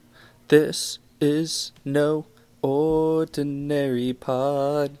This is no ordinary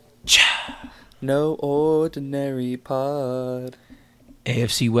pod. No ordinary pod.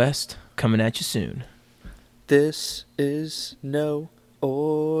 AFC West coming at you soon. This is no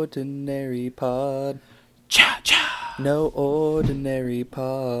ordinary pod. No ordinary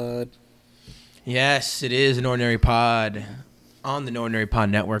pod. Yes, it is an ordinary pod. On the No Ordinary Pod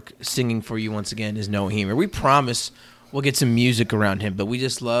Network, singing for you once again is Noah Hemer. We promise we'll get some music around him, but we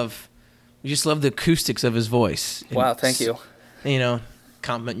just love the acoustics of his voice. Wow, thank you. You know,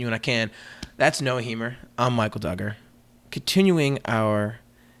 compliment you when I can. That's Noah Hemer. I'm Michael Duggar. Continuing our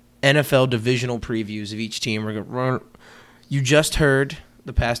NFL divisional previews of each team. You just heard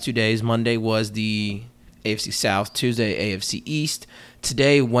the past 2 days. Monday was the AFC South. Tuesday, AFC East.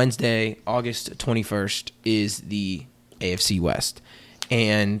 Today, Wednesday, August 21st, is the AFC West.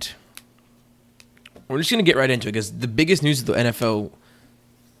 And we're just going to get right into it because the biggest news of the NFL,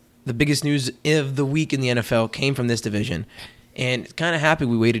 the biggest news of the week in the NFL came from this division. And kind of happy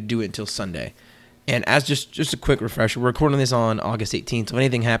we waited to do it until Sunday. And as just a quick refresher, we're recording this on August 18th. So if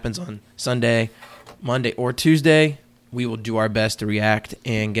anything happens on Sunday, Monday, or Tuesday, we will do our best to react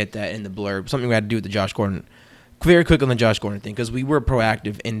and get that in the blurb. Something we had to do with the Josh Gordon. Very quick on the Josh Gordon thing because we were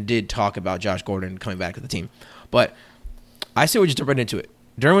proactive and did talk about Josh Gordon coming back to the team. But I say we just jump right into it.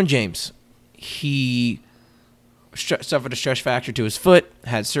 Derwin James, he suffered a stress fracture to his foot,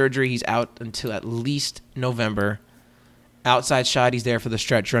 had surgery. He's out until at least November. Outside shot, he's there for the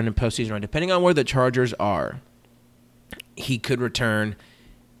stretch run and postseason run. Depending on where the Chargers are, he could return.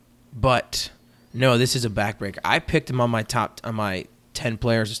 But no, this is a backbreaker. I picked him on my 10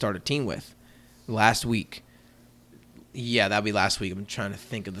 players to start a team with last week. Yeah, that'd be last week. I'm trying to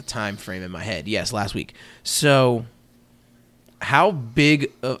think of the time frame in my head. Yes, last week. So how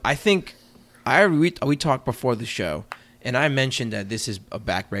big I think we talked before the show, and I mentioned that this is a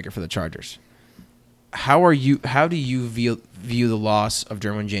backbreaker for the Chargers. How do you view the loss of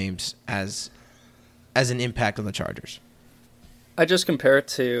Derwin James as an impact on the Chargers? I just compare it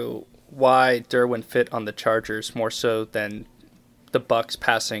to why Derwin fit on the Chargers more so than the Bucs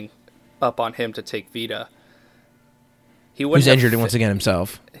passing up on him to take Vita. Who's injured once again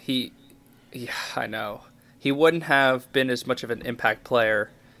himself. Yeah, I know. He wouldn't have been as much of an impact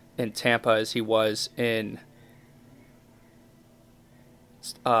player in Tampa as he was in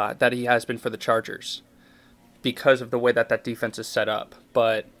that he has been for the Chargers because of the way that defense is set up.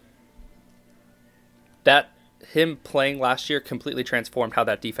 But that him playing last year completely transformed how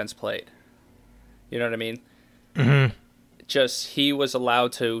that defense played. You know what I mean? Mm-hmm. Just he was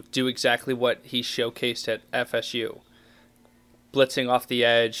allowed to do exactly what he showcased at FSU. Blitzing off the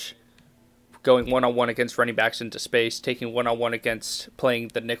edge, going one-on-one against running backs into space, taking one-on-one against playing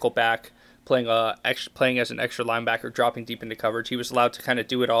the nickel back, playing as an extra linebacker, dropping deep into coverage. He was allowed to kind of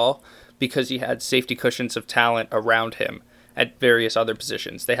do it all because he had safety cushions of talent around him at various other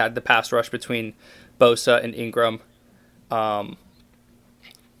positions. They had the pass rush between Bosa and Ingram. I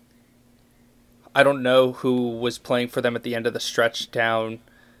don't know who was playing for them at the end of the stretch down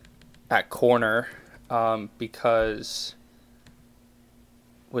at corner because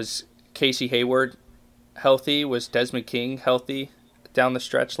was Casey Hayward healthy? Was Desmond King healthy down the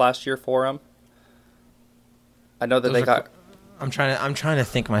stretch last year for him? I know that I'm trying to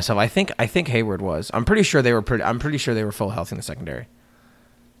think myself. I think Hayward was. I'm pretty sure they were full health in the secondary.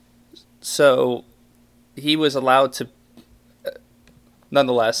 So he was allowed to.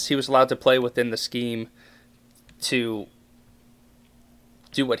 Nonetheless, he was allowed to play within the scheme to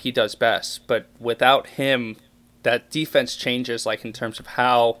do what he does best. But without him, that defense changes, like in terms of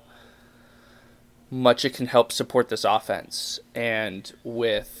how much it can help support this offense. And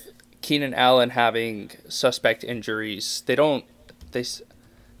with Keenan Allen having suspect injuries, they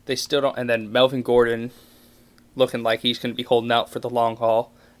still don't. And then Melvin Gordon looking like he's going to be holding out for the long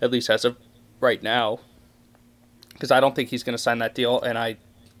haul, at least as of right now, because I don't think he's going to sign that deal, and I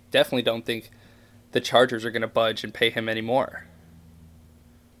definitely don't think the Chargers are going to budge and pay him anymore.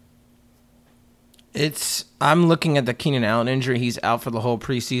 I'm looking at the Keenan Allen injury. He's out for the whole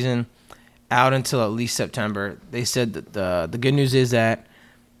preseason, out until at least September. They said that the good news is that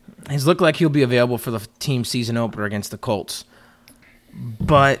he's looked like he'll be available for the team season opener against the Colts.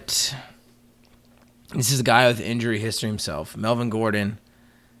 But this is a guy with injury history himself. Melvin Gordon,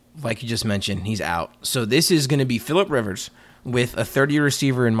 like you just mentioned, he's out. So this is going to be Phillip Rivers with a third-year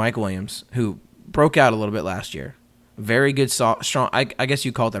receiver in Mike Williams, who broke out a little bit last year. Very good, strong. I guess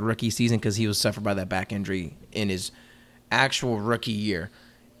you call it that rookie season because he was suffered by that back injury in his actual rookie year.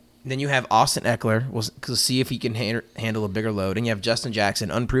 Then you have Austin Eckler. We'll see if he can handle a bigger load. And you have Justin Jackson,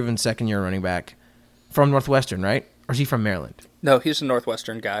 unproven second-year running back from Northwestern, right? Or is he from Maryland? No, he's a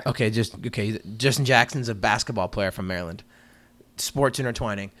Northwestern guy. Okay. Justin Jackson's a basketball player from Maryland. Sports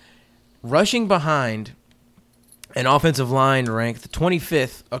intertwining. Rushing behind an offensive line ranked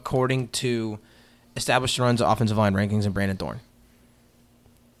 25th according to Established Run's offensive line rankings and Brandon Thorne.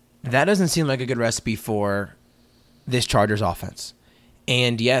 That doesn't seem like a good recipe for this Chargers offense.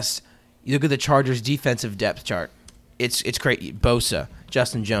 And yes, you look at the Chargers defensive depth chart. It's crazy. Bosa,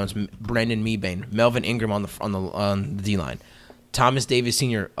 Justin Jones, Brandon Mebane, Melvin Ingram on the D line, Thomas Davis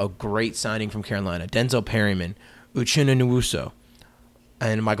Sr., a great signing from Carolina, Denzel Perryman, Uchenna Nwosu,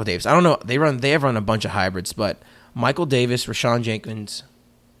 and Michael Davis. I don't know. They have run a bunch of hybrids, but Michael Davis, Rashawn Jenkins,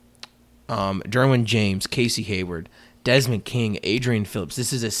 Derwin James, Casey Hayward, Desmond King, Adrian Phillips.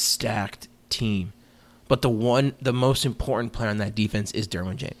 This is a stacked team. But the most important player on that defense is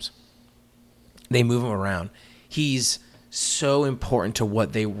Derwin James. They move him around. He's so important to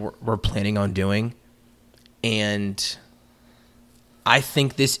what they were planning on doing. And I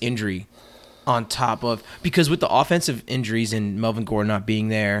think this injury on top of, because with the offensive injuries and Melvin Gordon not being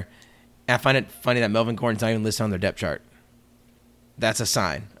there, I find it funny that Melvin Gordon's not even listed on their depth chart. That's a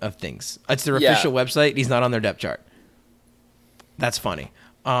sign of things. It's their official website. He's not on their depth chart. That's funny.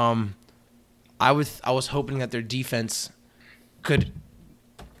 I was hoping that their defense could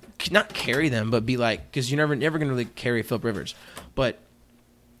not carry them, but be like, because you're never going to really carry Phillip Rivers, but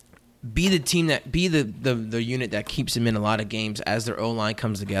be the team the unit that keeps them in a lot of games as their O-line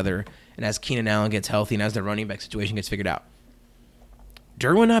comes together and as Keenan Allen gets healthy and as their running back situation gets figured out.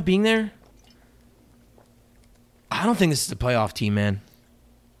 Derwin not being there, I don't think this is a playoff team, man.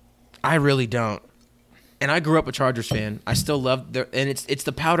 I really don't. And I grew up a Chargers fan. I still love and it's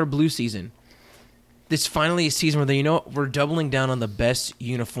the powder blue season. This finally a season where we're doubling down on the best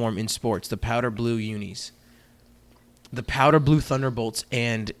uniform in sports, the powder blue unis. The powder blue Thunderbolts,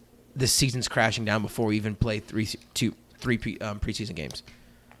 and the season's crashing down before we even play three preseason games.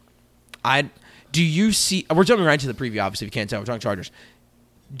 Do you see? We're jumping right into the preview, obviously, if you can't tell. We're talking Chargers.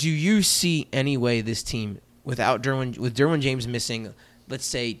 Do you see any way this team, with Derwin James missing, let's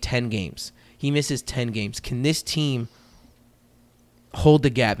say, 10 games, he misses 10 games, can this team hold the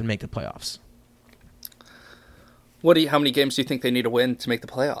gap and make the playoffs? How many games do you think they need to win to make the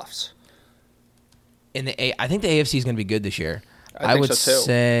playoffs? I think the AFC is going to be good this year. I would so too.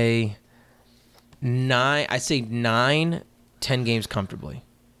 Say 9. I'd say 9, 10 games comfortably.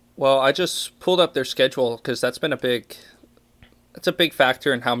 Well, I just pulled up their schedule because that's been a big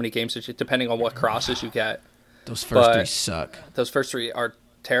factor in how many games, depending on what crosses you get. Those first 3 suck. Those first 3 are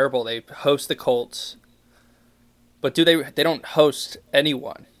terrible. They host the Colts, but they don't host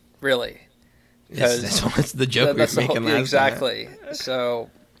anyone really. That's the joke we were making last exactly. Time. So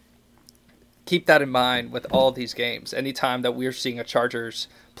keep that in mind with all these games. Anytime that we're seeing a Chargers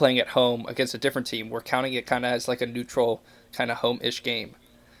playing at home against a different team, we're counting it kind of as like a neutral kind of home-ish game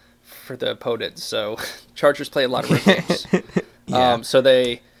for the opponent. So Chargers play a lot of road games. Yeah. So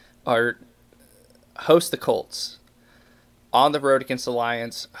they host the Colts, on the road against the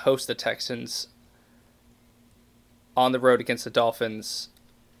Lions, host the Texans, on the road against the Dolphins,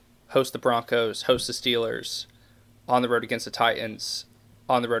 host the Broncos, host the Steelers, on the road against the Titans,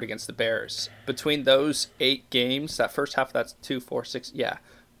 on the road against the Bears. Between those 8 games, that first half, that's 2, 4, 6, yeah.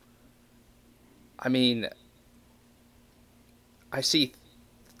 I mean, I see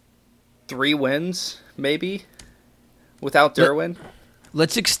 3 wins, maybe, without Derwin.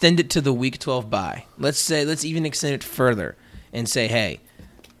 Let's extend it to the Week 12 bye. Let's even extend it further and say, hey,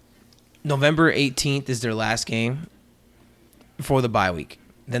 November 18th is their last game before the bye week.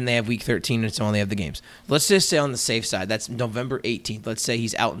 Then they have Week 13, and so on they have the games. Let's just say on the safe side, that's November 18th. Let's say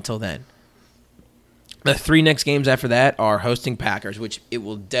he's out until then. The 3 next games after that are hosting Packers, which it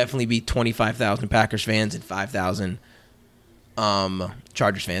will definitely be 25,000 Packers fans and 5,000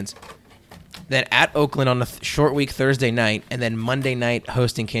 Chargers fans. Then at Oakland on a short week Thursday night, and then Monday night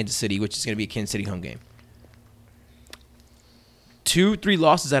hosting Kansas City, which is going to be a Kansas City home game. 2-3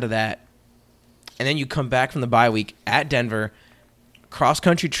 losses out of that, and then you come back from the bye week at Denver,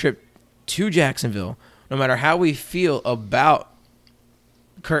 cross-country trip to Jacksonville. No matter how we feel about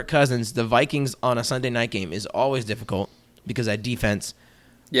Kirk Cousins, the Vikings on a Sunday night game is always difficult because that defense.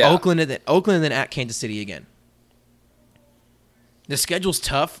 Yeah. Oakland and then at Kansas City again. The schedule's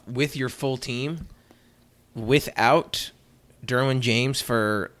tough with your full team. Without Derwin James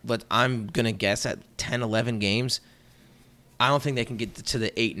for, I'm going to guess, at 10, 11 games, I don't think they can get to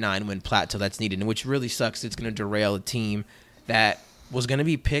the 8-9 win plateau that's needed, which really sucks. It's going to derail a team that was going to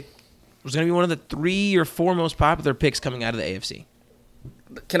be one of the 3 or 4 most popular picks coming out of the AFC.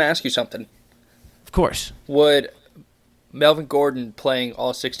 Can I ask you something? Of course. Would Melvin Gordon playing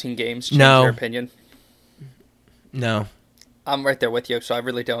all 16 games change your opinion? No. I'm right there with you, so I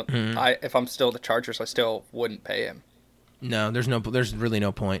really don't. Mhm. If I'm still the Chargers, I still wouldn't pay him. No, there's really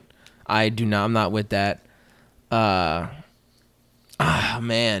no point. I do not. I'm not with that. Uh,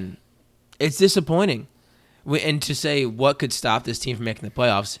 man, it's disappointing. And to say what could stop this team from making the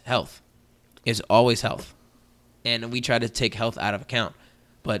playoffs, health is always health, and we try to take health out of account.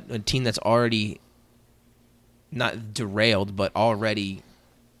 But a team that's already not derailed, but already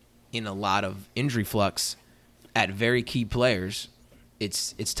in a lot of injury flux at very key players,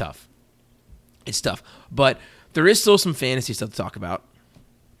 it's tough. It's tough. But there is still some fantasy stuff to talk about,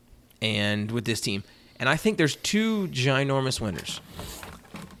 and with this team, and I think there's two ginormous winners: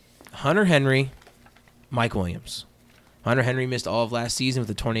 Hunter Henry, Mike Williams. Hunter Henry missed all of last season with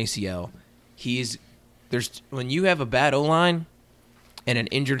a torn ACL. When you have a bad O-line and an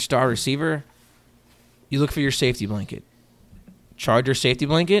injured star receiver, you look for your safety blanket. Charger safety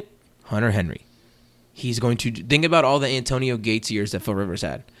blanket, Hunter Henry. He's going to think about all the Antonio Gates years that Phil Rivers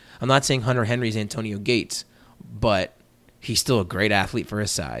had. I'm not saying Hunter Henry's Antonio Gates, but he's still a great athlete for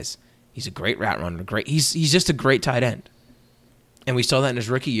his size. He's a great route runner. He's just a great tight end. And we saw that in his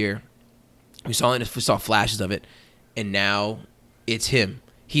rookie year. We saw flashes of it, and now it's him.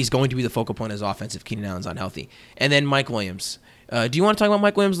 He's going to be the focal point of his offense if Keenan Allen's unhealthy. And then Mike Williams. Do you want to talk about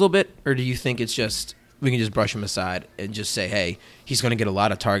Mike Williams a little bit, or do you think it's just we can just brush him aside and just say, hey, he's going to get a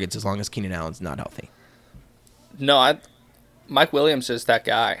lot of targets as long as Keenan Allen's not healthy? No, Mike Williams is that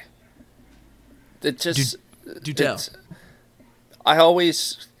guy. It just do tell. I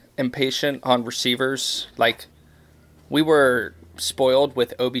always am patient on receivers. Like, we were spoiled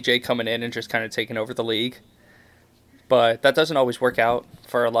with OBJ coming in and just kind of taking over the league. But that doesn't always work out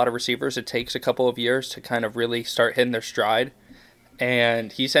for a lot of receivers. It takes a couple of years to kind of really start hitting their stride.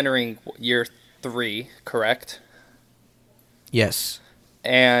 And he's entering year 3, correct? Yes.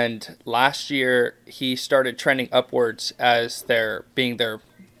 And last year, he started trending upwards as being their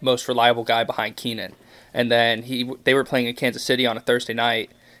most reliable guy behind Keenan. And then they were playing in Kansas City on a Thursday night,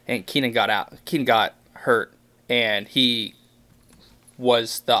 and Keenan got hurt, and he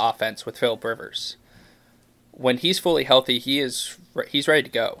was the offense with Philip Rivers. When he's fully healthy, he's ready to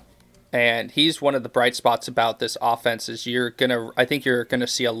go. And he's one of the bright spots about this offense is I think you're gonna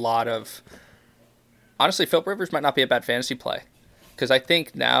see a lot of, honestly, Philip Rivers might not be a bad fantasy play. Because I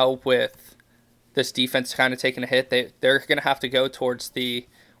think now with this defense kind of taking a hit, they're going to have to go towards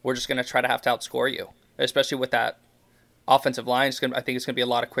we're just going to try to have to outscore you. Especially with that offensive line. I think it's going to be a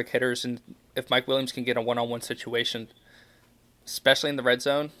lot of quick hitters. And if Mike Williams can get a one-on-one situation, especially in the red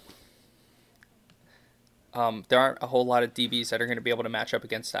zone, there aren't a whole lot of DBs that are going to be able to match up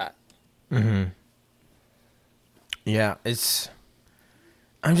against that. Mm-hmm. Yeah,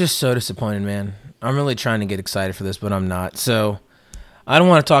 I'm just so disappointed, man. I'm really trying to get excited for this, but I'm not. So I don't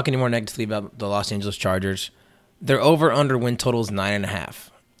want to talk any more negatively about the Los Angeles Chargers. Their over-under win total is 9.5.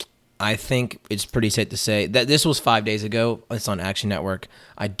 I think it's pretty safe to say that this was 5 days ago. It's on Action Network.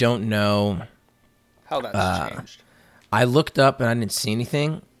 I don't know how that's changed. I looked up and I didn't see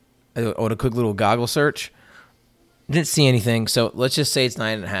anything. Or a quick little goggle search. Didn't see anything. So let's just say it's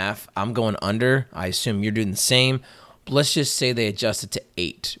 9.5. I'm going under. I assume you're doing the same. But let's just say they adjusted to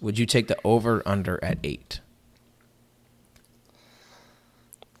 8. Would you take the over-under at 8?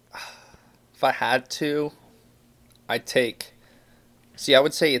 If I had to, I'd take. See, I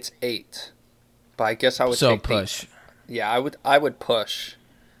would say it's 8, but I guess I would take push. 8. Yeah, I would push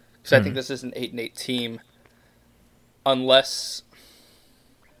because I think this is an 8-8 team, unless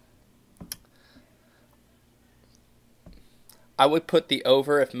I would put the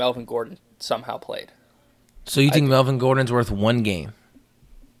over if Melvin Gordon somehow played. So you think Melvin Gordon's worth one game?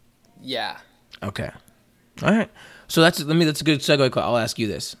 Yeah. Okay. All right. So that's a good segue. I'll ask you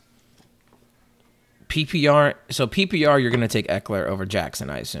this. PPR. So PPR, you're going to take Eckler over Jackson,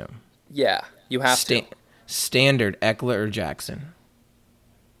 I assume. Yeah, you have to. Standard Eckler or Jackson.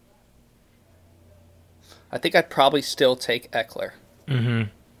 I think I'd probably still take Eckler. Mm-hmm.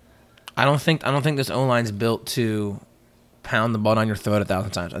 I don't think this O-line's built to pound the ball down your throat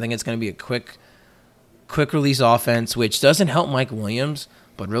 1,000 times. I think it's going to be a quick release offense, which doesn't help Mike Williams,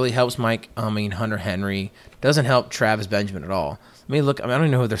 but really helps Hunter Henry. Doesn't help Travis Benjamin at all. Let me look. I don't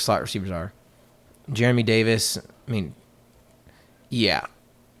even know who their slot receivers are. Jeremy Davis. Yeah.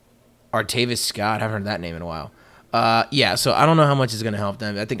 Artavis Scott. I haven't heard that name in a while. Yeah. So I don't know how much is going to help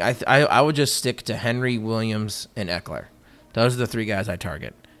them. I think I would just stick to Henry, Williams, and Eckler. Those are the 3 guys I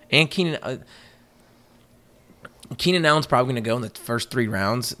target. And Keenan Allen's probably going to go in the first 3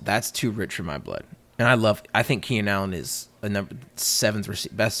 rounds. That's too rich for my blood. And I think Keenan Allen is a seventh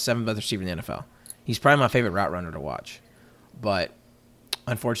best receiver in the NFL. He's probably my favorite route runner to watch. But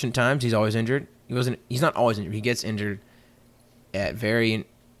unfortunate times, he's always injured. He's not always injured. He gets injured at very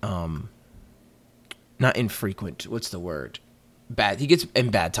not infrequent. What's the word? Bad. He gets in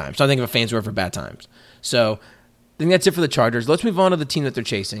bad times. So I think of a fancy word for bad times. So I think that's it for the Chargers. Let's move on to the team that they're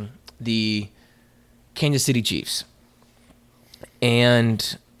chasing, the Kansas City Chiefs.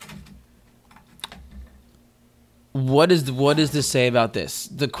 And what does this say about this?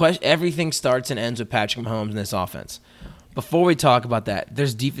 Everything starts and ends with Patrick Mahomes in this offense. Before we talk about that,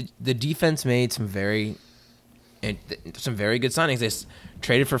 the defense made some very good signings. They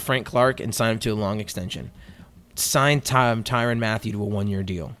traded for Frank Clark and signed him to a long extension. Signed Tyrann Mathieu to a 1-year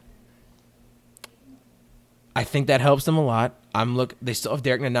deal. I think that helps them a lot. They still have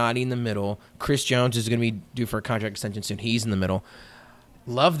Derek Nannati in the middle. Chris Jones is going to be due for a contract extension soon. He's in the middle.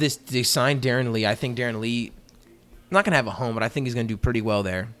 Love this. They signed Darren Lee. I think Darren Lee, not going to have a home, but I think he's going to do pretty well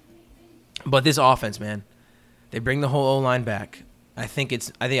there. But this offense, man, they bring the whole O-line back. I think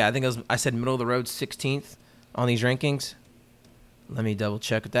I said middle of the road 16th on these rankings. Let me double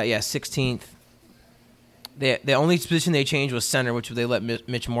check with that. Yeah, 16th. The only position they changed was center, which they let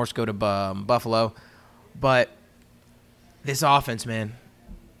Mitch Morse go to Buffalo. But this offense, man,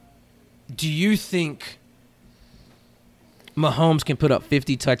 do you think Mahomes can put up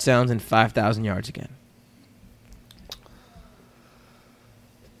 50 touchdowns and 5,000 yards again?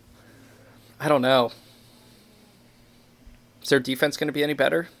 I don't know. Is their defense going to be any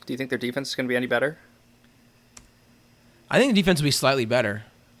better? Do you think their defense is going to be any better? I think the defense will be slightly better.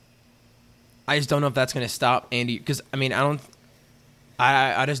 I just don't know if that's going to stop Andy. Because, I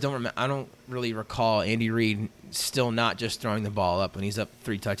don't really recall Andy Reid still not just throwing the ball up when he's up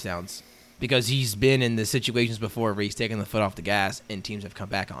 3 touchdowns. Because he's been in the situations before where he's taken the foot off the gas and teams have come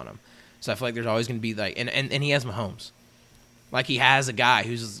back on him. So I feel like there's always going to be and he has Mahomes. Like he has a guy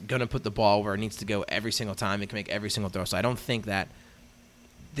who's going to put the ball where it needs to go every single time and can make every single throw. So I don't think that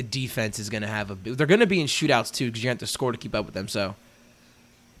the defense is going to have they're going to be in shootouts too because you have to score to keep up with them. So,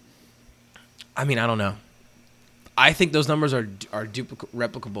 I don't know. I think those numbers are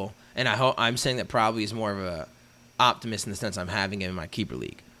replicable, and I'm saying that probably is more of a optimist in the sense I'm having it in my keeper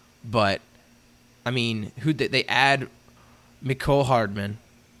league. But who they add? Mecole Hardman,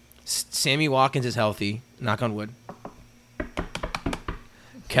 Sammy Watkins is healthy. Knock on wood.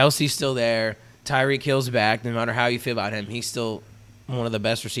 Kelsey's still there. Tyreek Hill's back. No matter how you feel about him, he's still one of the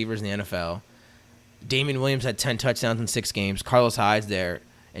best receivers in the NFL. Damian Williams had 10 touchdowns in 6 games. Carlos Hyde's there,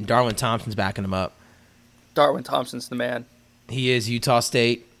 and Darwin Thompson's backing him up. Darwin Thompson's the man. He is. Utah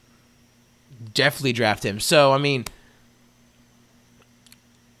State. Definitely draft him. So,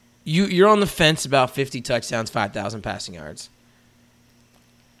 you're on the fence about 50 touchdowns, 5,000 passing yards.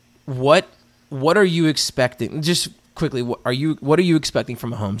 What are you expecting? Just quickly, what are you expecting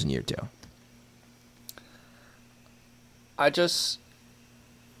from Mahomes in year 2? I just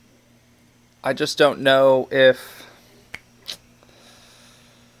don't know if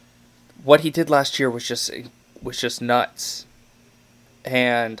what he did last year was just nuts.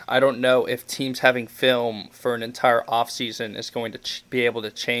 And I don't know if teams having film for an entire offseason is going to be able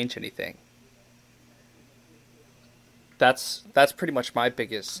to change anything. That's pretty much my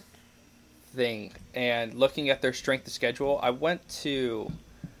biggest thing. And looking at their strength of schedule, I went to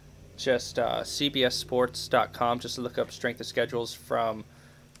just cbssports.com just to look up strength of schedules from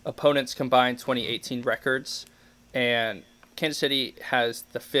opponents' combined 2018 records, and Kansas City has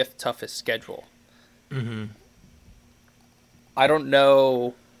the 5th toughest schedule. Mm-hmm. I don't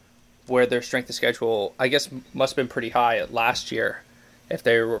know where their strength of schedule, I guess, must have been pretty high last year if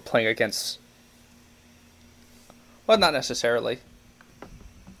they were playing against, well, not necessarily.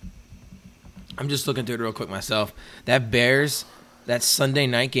 I'm just looking through it real quick myself. That Sunday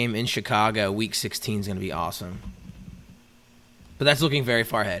night game in Chicago, Week 16 is going to be awesome. But that's looking very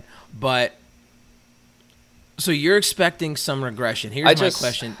far ahead. But so you're expecting some regression. Here's my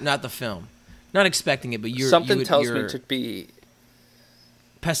question, not the film. Not expecting it, but something tells me to be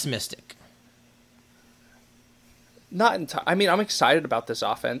pessimistic. Not I'm excited about this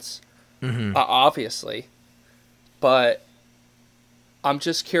offense, mm-hmm. Obviously, but I'm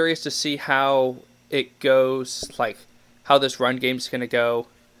just curious to see how it goes, like how this run game's going to go.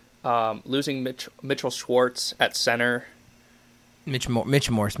 Losing Mitchell Schwartz at center. Mitch Morse.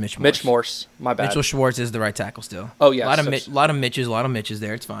 My bad. Mitchell Schwartz is the right tackle still. Oh yeah, a lot of Mitches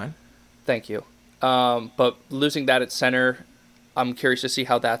there. It's fine. Thank you. But losing that at center, I'm curious to see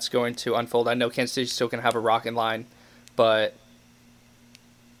how that's going to unfold. I know Kansas City's still going to have a rocking line, but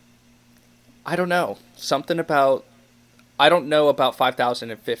I don't know. I don't know about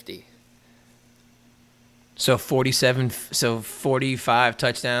 5,050. So 45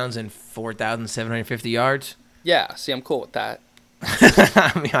 touchdowns and 4,750 yards? Yeah, see, I'm cool with that.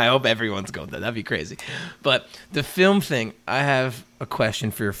 I mean, I hope everyone's going there. That'd be crazy. But the film thing, I have a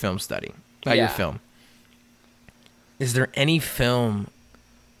question for your film study. About your film. Is there any film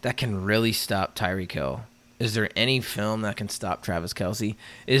that can really stop Tyreek Hill? Is there any film that can stop Travis Kelce?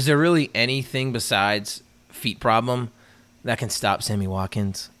 Is there really anything besides feet problem that can stop Sammy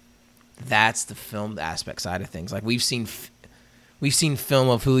Watkins? That's the film aspect side of things. Like we've seen film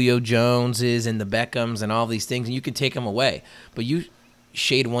of Julio Joneses and the Beckhams and all these things, and you can take them away. But you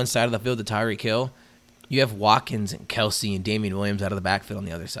shade one side of the field to Tyreek Hill, you have Watkins and Kelce and Damian Williams out of the backfield on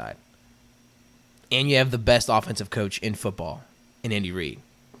the other side. And you have the best offensive coach in football in Andy Reid.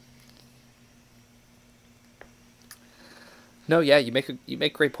 No, yeah, you make a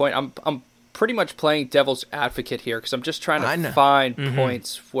great point. I'm pretty much playing devil's advocate here because I'm just trying to find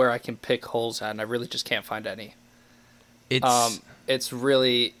points where I can pick holes at, and I really just can't find any. It's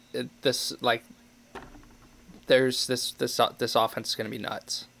really this like there's this offense is going to be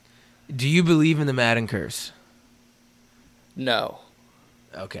nuts. Do you believe in the Madden curse? No.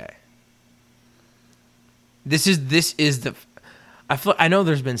 Okay. This is the. I know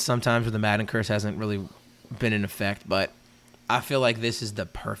there's been some times where the Madden curse hasn't really been in effect, but I feel like this is the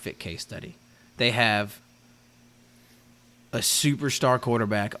perfect case study. They have a superstar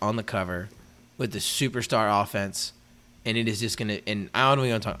quarterback on the cover with the superstar offense, and it is just gonna. And I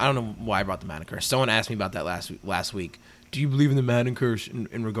don't know why I brought the Madden curse. Someone asked me about that last week. Do you believe in the Madden curse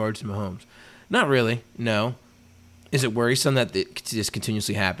in regards to Mahomes? Not really. No. Is it worrisome that it just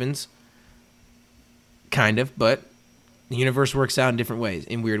continuously happens? Kind of, but the universe works out in different ways,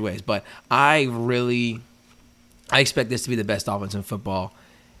 in weird ways. But I expect this to be the best offense in football,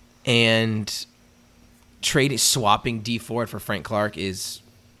 and swapping D Ford for Frank Clark is,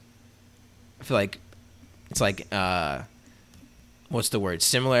 I feel like it's like what's the word?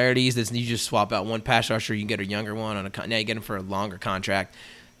 Similarities. That you just swap out one pass rusher, you get a younger one on now you get him for a longer contract.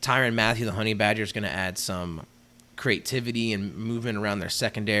 Tyrann Mathieu, the Honey Badger, is going to add some creativity and movement around their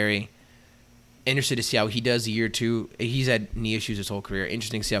secondary. Interested to see how he does year two. He's had knee issues his whole career.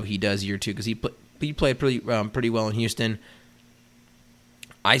 Interesting to see how he does year two because he played pretty well in Houston.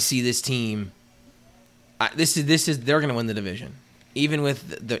 I see this team. This is they're going to win the division, even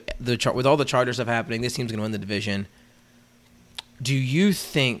with with all the Chargers stuff happening. This team's going to win the division. Do you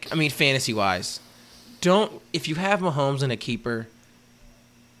think? I mean, fantasy wise, if you have Mahomes and a keeper,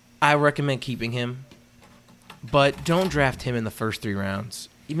 I recommend keeping him, but don't draft him in the first 3 rounds.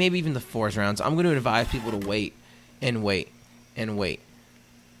 Maybe even the 4th rounds. I'm going to advise people to wait and wait and wait.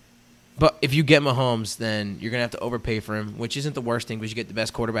 But if you get Mahomes, then you're going to have to overpay for him, which isn't the worst thing because you get the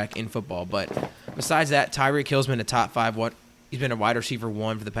best quarterback in football. But besides that, Tyreek Hill's been a top 5. He's been a wide receiver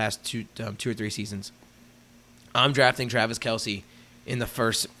 1 for the past 2 or 3 seasons. I'm drafting Travis Kelce in the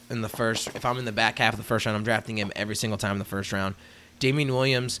first. If I'm in the back half of the first round, I'm drafting him every single time in the first round. Damian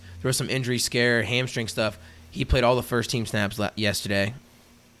Williams, there was some injury scare, hamstring stuff. He played all the first team snaps last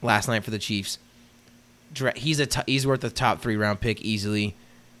night for the Chiefs. He's worth a top 3 round pick easily.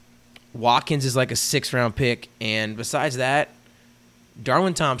 Watkins is like a 6th round pick, and besides that,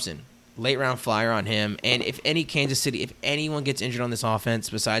 Darwin Thompson, late round flyer on him. And if anyone gets injured on this offense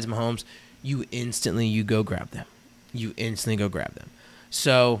besides Mahomes, you go grab them.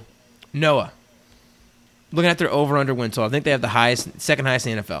 So Noah, looking at their over under win total, I think they have the second highest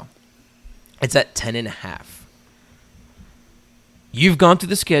in the NFL. It's at 10.5. You've gone through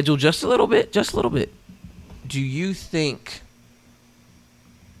the schedule just a little bit. Do you think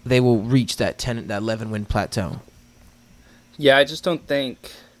they will reach that 11-win plateau? Yeah, I just don't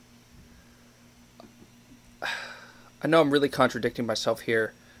think. I know I'm really contradicting myself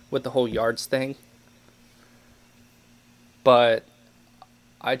here with the whole yards thing, but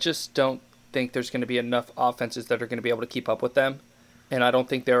I just don't think there's going to be enough offenses that are going to be able to keep up with them, and I don't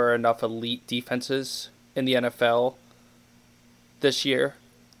think there are enough elite defenses in the NFL this year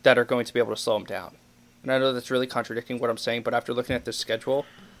that are going to be able to slow them down. And I know that's really contradicting what I'm saying, but after looking at this schedule,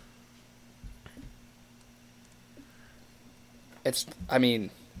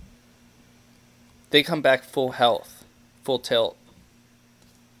 they come back full health, full tilt.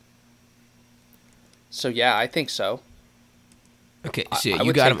 So yeah, I think so. Okay, so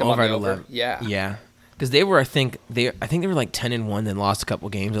you got them over at 11. Yeah. Because they were, I think they were like 10-1, then lost a couple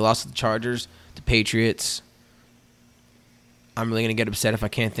games. They lost to the Chargers, the Patriots. I'm really gonna get upset if I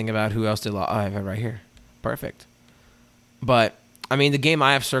can't think about who else they lost. Oh, I have it right here. Perfect. But I mean, the game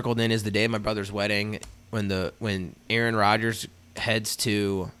I have circled in is the day of my brother's wedding when Aaron Rodgers heads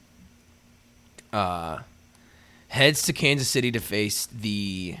to Kansas City to face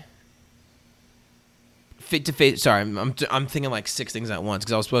Sorry, I'm thinking like 6 things at once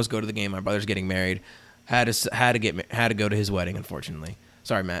because I was supposed to go to the game. My brother's getting married. Had to go to his wedding, unfortunately.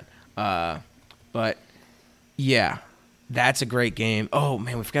 Sorry, Matt. But yeah, that's a great game. Oh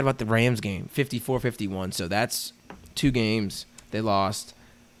man, we forgot about the Rams game, 54-51. So that's 2 games they lost.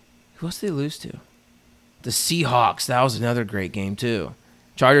 Who else did they lose to? The Seahawks. That was another great game too.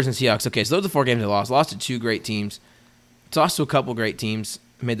 Chargers and Seahawks. Okay, so those are the 4 games they lost. Lost to 2 great teams. It's also a couple great teams.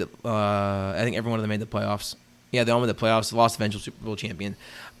 Made the. I think every one of them made the playoffs. Yeah, they all made the playoffs. Lost eventual Super Bowl champion.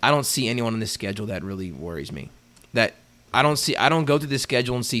 I don't see anyone on this schedule that really worries me. I don't go through this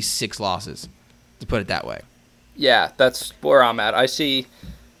schedule and see 6 losses, to put it that way. Yeah, that's where I'm at. I see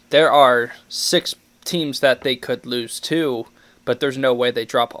there are 6 teams that they could lose to, but there's no way they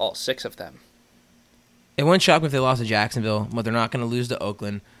drop all 6 of them. It wouldn't shock me if they lost to Jacksonville, but they're not going to lose to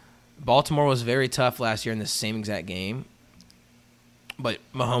Oakland. Baltimore was very tough last year in the same exact game, but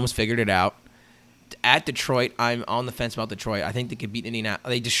Mahomes figured it out. At Detroit, I'm on the fence about Detroit. I think they could beat Indianapolis.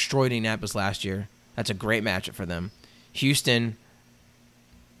 They destroyed Indianapolis last year. That's a great matchup for them. Houston,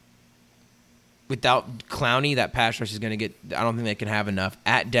 without Clowney, that pass rush is going to get – I don't think they can have enough.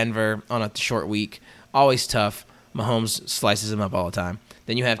 At Denver on a short week, always tough. Mahomes slices them up all the time.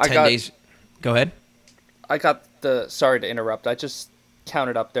 Then you have 10 days – go ahead. I got the – sorry to interrupt. I just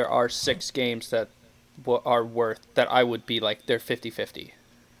counted up. There are 6 games that are worth – that I would be like they're 50-50.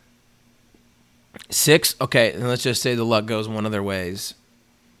 6? Okay, and let's just say the luck goes one of their ways.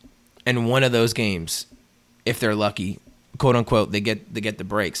 And one of those games, if they're lucky, quote unquote, they get the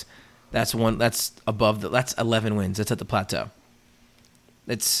breaks. That's above that's 11 wins. That's at the plateau.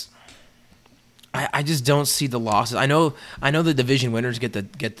 I just don't see the losses. I know the division winners get the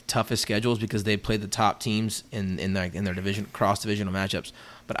toughest schedules because they play the top teams in their division, cross divisional matchups.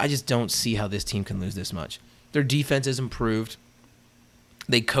 But I just don't see how this team can lose this much. Their defense is improved.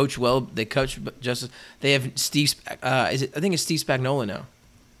 They coach well. They coach just. They have Steve. I think it's Steve Spagnuolo now.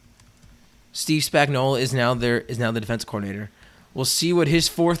 Steve Spagnuolo is now the defensive coordinator. We'll see what his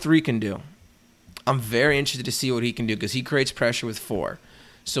 4-3 can do. I'm very interested to see what he can do because he creates pressure with 4.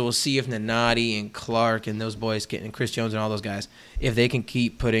 So we'll see if Nanati and Clark and those boys and Chris Jones and all those guys, if they can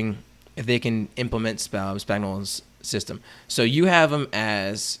implement Spagnuolo's system. So you have them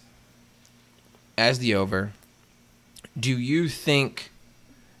as the over. Do you think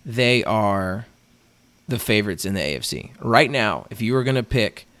they are the favorites in the AFC? Right now, if you were going to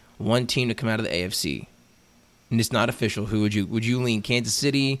pick one team to come out of the AFC, and it's not official, who would you lean? Kansas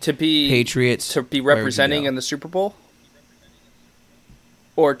City, Patriots, to be representing in the Super Bowl,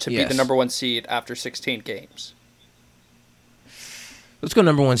 or to be the number 1 seed after 16 games? Let's go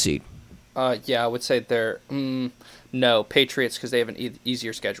number 1 seed. Yeah, I would say they're no Patriots because they have an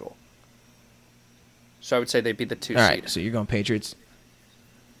easier schedule. So I would say they'd be the 2 seed. All right, so you're going Patriots.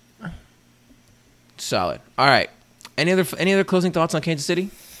 Solid. All right. Any other closing thoughts on Kansas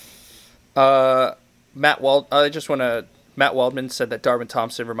City? Matt Waldman said that Darwin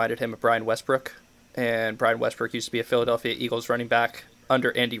Thompson reminded him of Brian Westbrook, and Brian Westbrook used to be a Philadelphia Eagles running back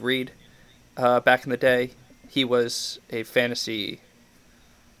under Andy Reid. Back in the day, he was a fantasy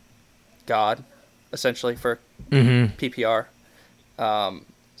god, essentially, for PPR.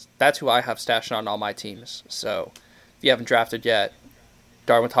 That's who I have stashed on all my teams. So if you haven't drafted yet,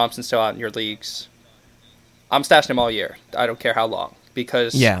 Darwin Thompson's still out in your leagues. I'm stashing him all year. I don't care how long.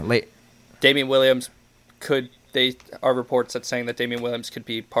 Because Damian Williams they are reports that saying that Damian Williams could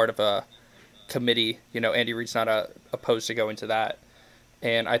be part of a committee. Andy Reid's not opposed to going to that.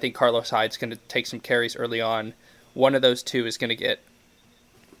 And I think Carlos Hyde's going to take some carries early on. One of those 2 is going to get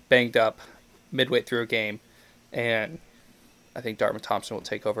banged up midway through a game. And I think Darwin Thompson will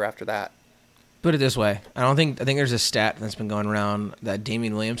take over after that. Put it this way. I think there's a stat that's been going around that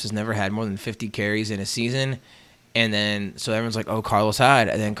Damian Williams has never had more than 50 carries in a season. And then, so everyone's like, oh, Carlos Hyde.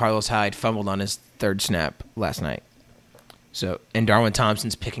 And then Carlos Hyde fumbled on his 3rd snap last night. And Darwin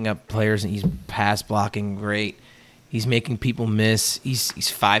Thompson's picking up players, and he's pass blocking great. He's making people miss. He's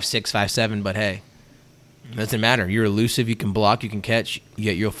 5'6", 5'7", but hey, it doesn't matter. You're elusive. You can block. You can catch.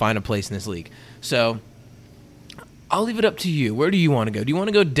 You'll find a place in this league. So I'll leave it up to you. Where do you want to go? Do you want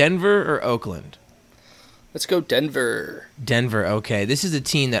to go Denver or Oakland? Let's go Denver. Denver, okay. This is a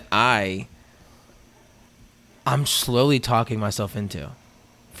team that I'm slowly talking myself into.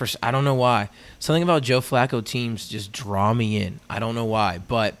 I don't know why. Something about Joe Flacco teams just draw me in. I don't know why,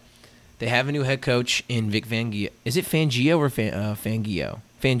 but they have a new head coach in Vic Fangio. Is it Fangio or Fangio?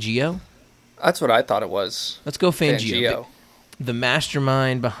 Fangio? That's what I thought it was. Let's go Fangio. The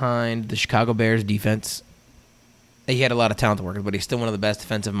mastermind behind the Chicago Bears defense. He had a lot of talent to work with, but he's still one of the best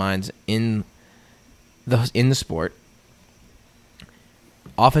defensive minds in the sport.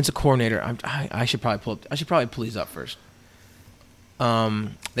 Offensive coordinator. I should probably pull these up first.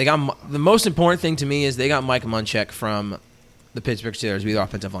 They got the most important thing to me is they got Mike Munchak from the Pittsburgh Steelers to be the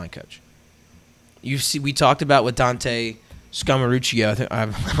offensive line coach. We talked about with Dante Scamaruccio, I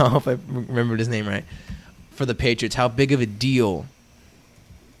hope I remembered his name right, for the Patriots, how big of a deal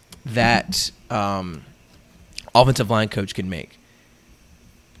that offensive line coach can make.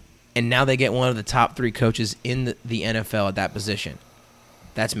 And now they get one of the top 3 coaches in the NFL at that position.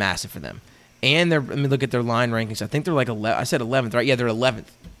 That's massive for them. And let me look at their line rankings. I think they're like 11. I said 11th, right? Yeah, they're 11th.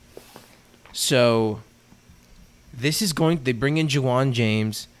 So this is they bring in Juwan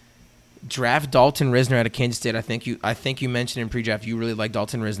James, draft Dalton Risner out of Kansas State. I think you mentioned in pre-draft you really like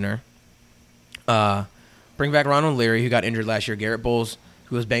Dalton Risner. Bring back Ronald Leary, who got injured last year. Garrett Bowles,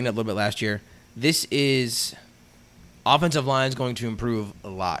 who was banged up a little bit last year. This is offensive line is going to improve a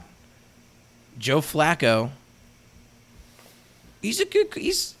lot. Joe Flacco, he's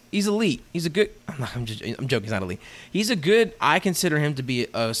elite. He's a good. I'm joking. He's not elite. He's a good. I consider him to be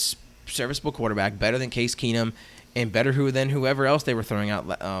a serviceable quarterback, better than Case Keenum, and better than whoever else they were throwing out.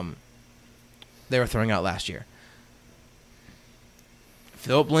 Last year.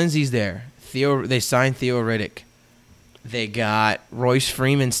 Philip Lindsay's there. They signed Theo Riddick. They got Royce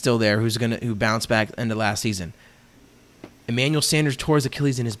Freeman still there, who bounced back into last season. Emmanuel Sanders tore his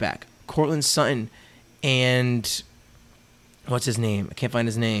Achilles in his back. Cortland Sutton and what's his name? I can't find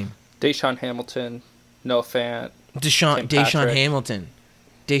his name. Deshaun Hamilton, Noah Fant, Deshaun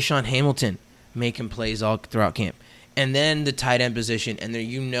Hamilton making plays all throughout camp. And then the tight end position, and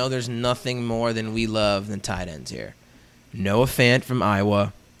there's nothing more than we love than tight ends here. Noah Fant from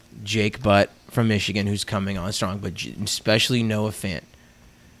Iowa, Jake Butt from Michigan, who's coming on strong, but especially Noah Fant.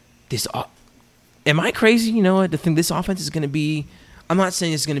 Am I crazy? You know what? To think this offense is going to be, I'm not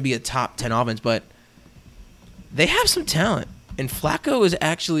saying it's going to be a top 10 offense, but they have some talent. And Flacco is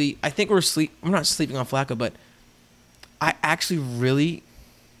actually, I think I'm not sleeping on Flacco, but I actually really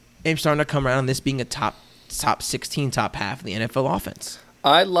am starting to come around on this being a top 16, top half of the NFL offense.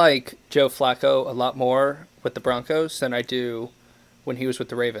 I like Joe Flacco a lot more with the Broncos than I do when he was with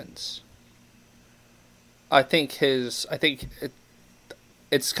the Ravens. I think it's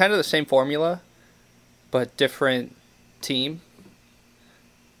kind of the same formula, but different team.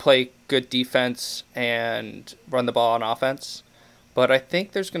 Play good defense and run the ball on offense. But I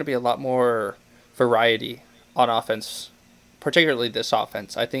think there's going to be a lot more variety on offense, particularly this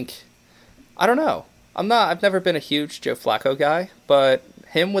offense. I don't know. I've never been a huge Joe Flacco guy, but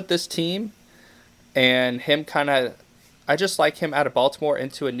him with this team and him I just like him out of Baltimore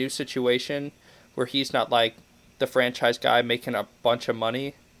into a new situation where he's not like the franchise guy making a bunch of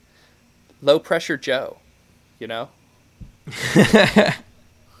money. Low pressure Joe, you know?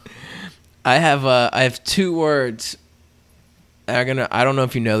 I have 2 words. I don't know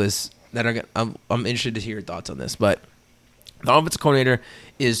if you know this. I'm interested to hear your thoughts on this. But the offensive coordinator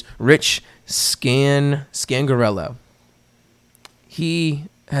is Rich Scangarello. He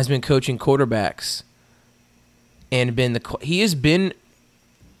has been coaching quarterbacks and he has been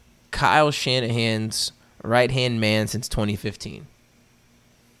Kyle Shanahan's right-hand man since 2015.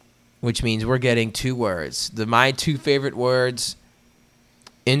 Which means we're getting 2 words. My 2 favorite words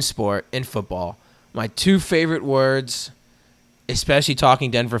in football. My 2 favorite words, especially talking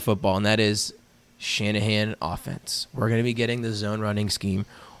Denver football, and that is Shanahan offense. We're going to be getting the zone running scheme.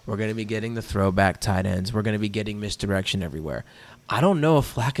 We're going to be getting the throwback tight ends. We're going to be getting misdirection everywhere. I don't know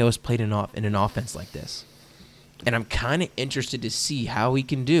if Flacco has played in an offense like this. And I'm kind of interested to see how he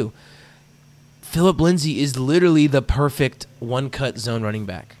can do. Philip Lindsay is literally the perfect one-cut zone running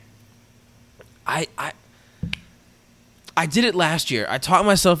back. I did it last year. I talked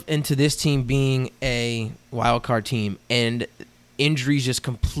myself into this team being a wild card team, and injuries just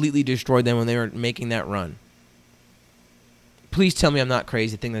completely destroyed them when they were making that run. Please tell me I'm not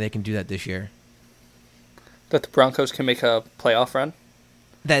crazy thinking that they can do that this year. That the Broncos can make a playoff run?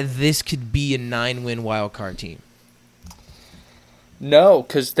 That this could be a 9-win wild card team. No,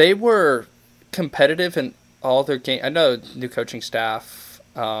 because they were competitive in all their games. I know new coaching staff,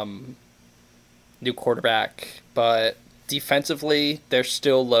 new quarterback, but defensively, they're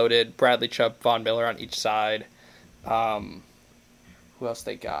still loaded. Bradley Chubb, Von Miller on each side. Who else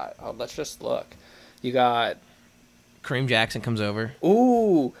they got? Oh, let's just look. You got Kareem Jackson comes over.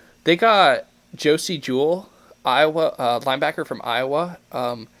 Ooh, they got Josie Jewell, Iowa linebacker from Iowa.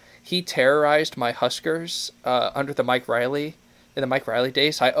 He terrorized my Huskers under the Mike Riley in the Mike Riley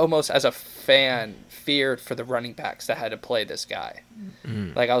days. I almost, as a fan, feared for the running backs that had to play this guy.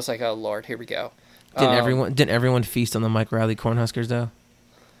 Mm. Like I was like, oh Lord, here we go. Didn't everyone feast on the Mike Riley Cornhuskers though?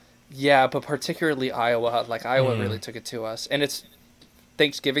 Yeah, but particularly Iowa. Like Iowa really took it to us, and it's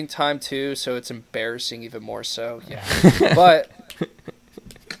Thanksgiving time too, so it's embarrassing even more so. Yeah, but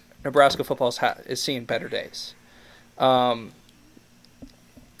Nebraska football is seeing better days. Um,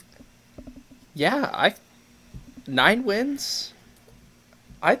 yeah, 9 wins.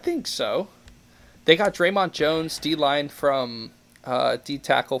 I think so. They got Draymond Jones, D line from D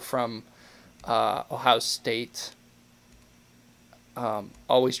tackle from Ohio State.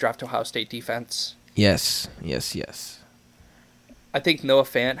 Always draft Ohio State defense. Yes. I think Noah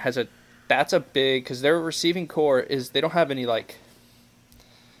Fant that's a big, because their receiving core they don't have any like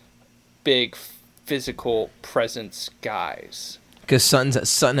big physical presence guys. Because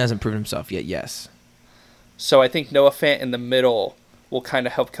Sutton hasn't proven himself yet. Yes. So I think Noah Fant in the middle will kind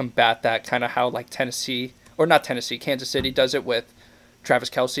of help combat that, kind of how like Kansas City does it with Travis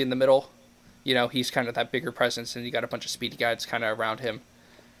Kelce in the middle. You know, he's kind of that bigger presence, and you got a bunch of speedy guys kind of around him.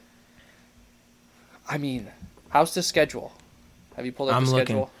 I mean, how's the schedule? Have you pulled up the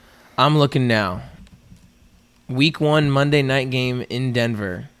schedule? I'm looking now. Week 1 Monday night game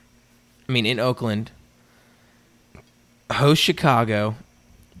in Oakland. Host Chicago.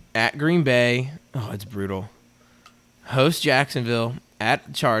 At Green Bay. Oh, it's brutal. Host Jacksonville.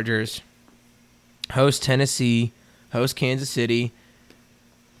 At Chargers. Host Tennessee. Host Kansas City.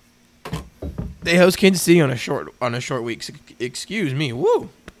 They host Kansas City on a short week. Excuse me. Woo.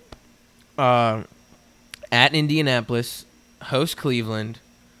 At Indianapolis. Host Cleveland.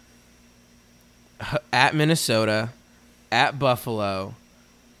 At Minnesota. At Buffalo.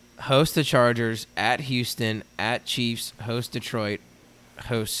 Host the Chargers. At Houston. At Chiefs. Host Detroit.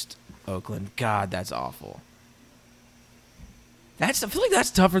 Host Oakland. God, that's awful. I feel like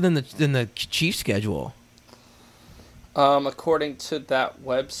that's tougher than the Chiefs schedule. According to that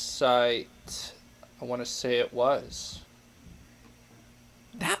website, I want to say it was.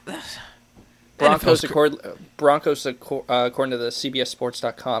 Broncos, according to the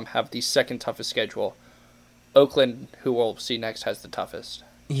CBSSports.com, have the second toughest schedule. Oakland, who we'll see next, has the toughest.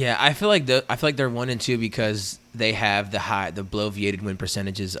 Yeah, I feel like they're 1 and 2 because they have the bloviated win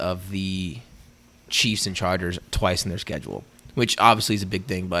percentages of the Chiefs and Chargers twice in their schedule, which obviously is a big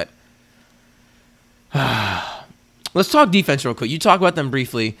thing. But let's talk defense real quick. You talk about them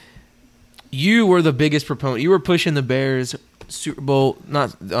briefly. You were the biggest proponent. You were pushing the Bears Super Bowl,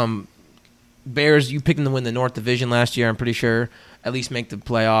 Bears. You picked them to win the North Division last year. I'm pretty sure, at least make the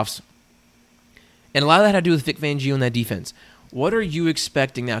playoffs. And a lot of that had to do with Vic Fangio and that defense. What are you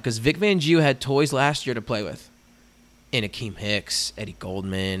expecting now? Because Vic Fangio had toys last year to play with. And Akeem Hicks, Eddie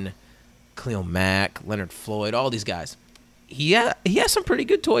Goldman, Khalil Mack, Leonard Floyd, all these guys. He has some pretty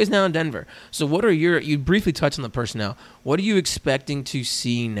good toys now in Denver. So what are you briefly touched on the personnel. What are you expecting to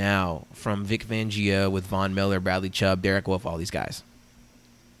see now from Vic Fangio with Von Miller, Bradley Chubb, Derek Wolfe, all these guys?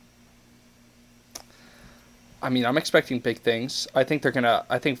 I mean, I'm expecting big things. I think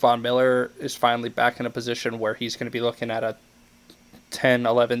Von Miller is finally back in a position where he's going to be looking at a 10,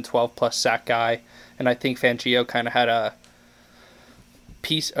 11, 12 plus sack guy. And I think Fangio kind of had a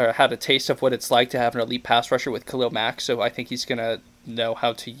taste of what it's like to have an elite pass rusher with Khalil Mack. So I think he's going to know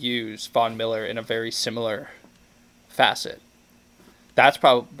how to use Von Miller in a very similar facet.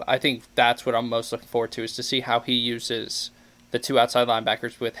 I think that's what I'm most looking forward to, is to see how he uses the two outside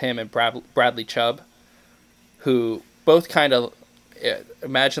linebackers with him and Bradley Chubb, who both kind of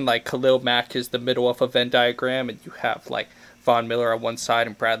imagine like Khalil Mack is the middle of a Venn diagram, and you have like Von Miller on one side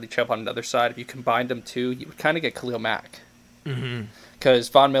and Bradley Chubb on another side. If you combined them two, you would kind of get Khalil Mack. Because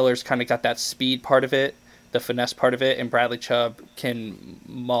Von Miller's kind of got that speed part of it, the finesse part of it, and Bradley Chubb can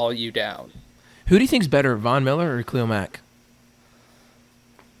maul you down. Who do you think's better, Von Miller or Khalil Mack?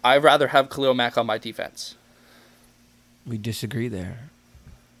 I'd rather have Khalil Mack on my defense. We disagree there.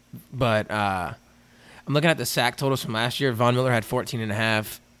 But I'm looking at the sack totals from last year. Von Miller had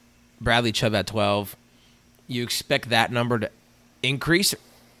 14.5. Bradley Chubb had 12. You expect that number to increase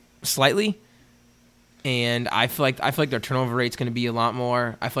slightly, and I feel like their turnover rate's going to be a lot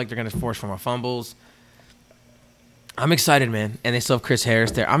more. I feel like they're going to force more fumbles. I'm excited, man, and they still have Chris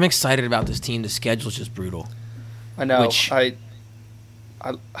Harris there. I'm excited about this team. The schedule's just brutal. I know. I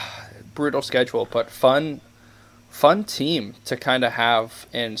brutal schedule, but fun team to kind of have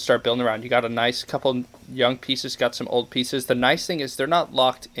and start building around. You got a nice couple young pieces, got some old pieces. The nice thing is they're not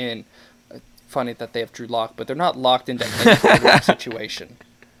locked in. Funny that they have Drew Lock, but they're not locked into any quarterback situation.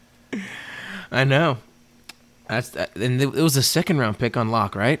 I know. And it was a second-round pick on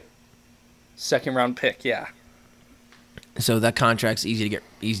Lock, right? Second-round pick, yeah. So that contract's easy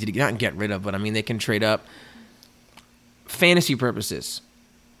to not get rid of, but I mean they can trade up. Fantasy purposes,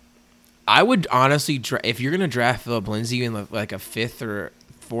 I would honestly, if you're gonna draft Philip Lindsay in like a fourth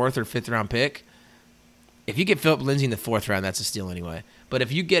or fifth round pick, if you get Philip Lindsay in the 4th round, that's a steal anyway. But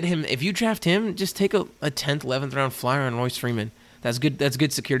if you draft him, just take a 10th, 11th round flyer on Royce Freeman. That's good. That's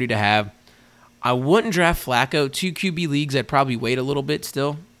good security to have. I wouldn't draft Flacco. 2 QB leagues, I'd probably wait a little bit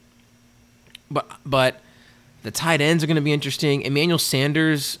still. But the tight ends are going to be interesting. Emmanuel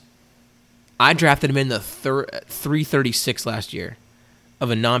Sanders, I drafted him in the 336 last year of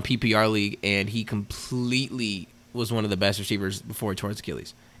a non-PPR league, and he completely was one of the best receivers before he tore his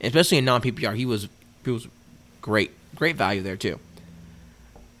Achilles. And especially in non-PPR, he was great value there too.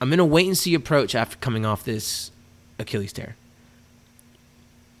 I'm in a wait-and-see approach after coming off this Achilles tear.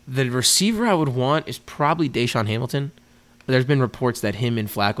 The receiver I would want is probably Deshaun Hamilton. There's been reports that him and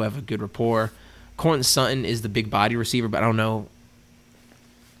Flacco have a good rapport. Courtland Sutton is the big body receiver, but I don't know.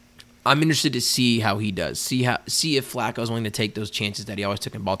 I'm interested to see how he does. See if Flacco is willing to take those chances that he always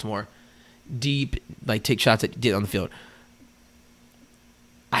took in Baltimore. Deep, like take shots that he did on the field.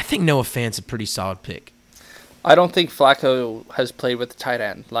 I think Noah Fant's a pretty solid pick. I don't think Flacco has played with the tight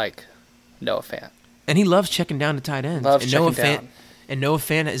end like Noah Fant. And he loves checking down to tight ends. Loves checking down. And Noah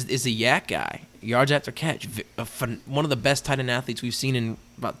Fant is a yak guy. Yards after catch. One of the best tight end athletes we've seen in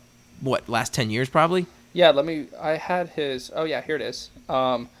about, last 10 years probably? Yeah, I had his, oh yeah, here it is.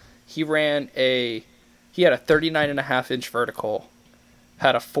 He had a 39.5-inch vertical,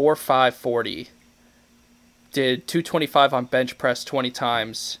 had a 4.5 40, did 225 on bench press 20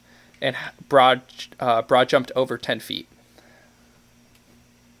 times, and broad jumped over 10 feet.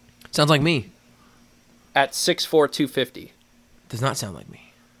 Sounds like me. At 6'4", 250. Does not sound like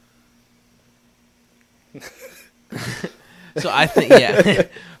me. So I think, yeah.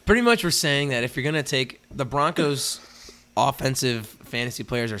 Pretty much we're saying that if you're going to take the Broncos' offensive fantasy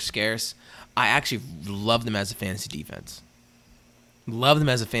players are scarce, I actually love them as a fantasy defense.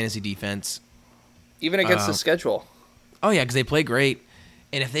 Even against the schedule. Oh yeah, because they play great.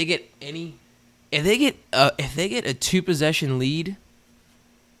 And if they get a 2-possession lead,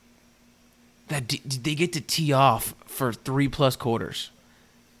 that they get to tee off for 3+ quarters.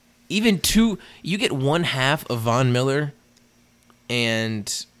 Even two, you get one half of Von Miller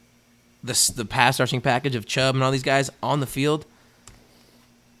and the pass rushing package of Chubb and all these guys on the field.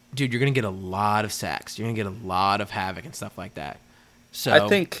 Dude, you're gonna get a lot of sacks. You're gonna get a lot of havoc and stuff like that. So I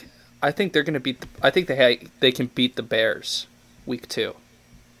think they're gonna beat. I think they can beat the Bears week 2.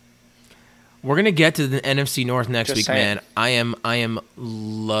 We're gonna get to the NFC North next Just week, saying. man. I am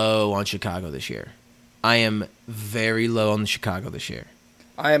low on Chicago this year. I am very low on Chicago this year.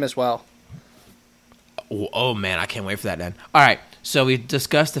 I am as well. Oh man, I can't wait for that then. All right, so we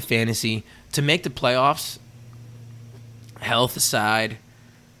discussed the fantasy. To make the playoffs, health aside,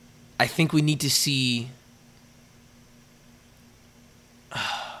 I think we need to see.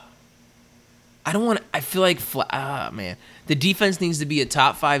 I feel like man, the defense needs to be a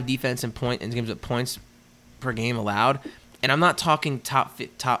top 5 defense in terms of points per game allowed, and I'm not talking top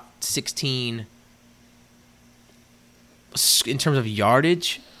 16 in terms of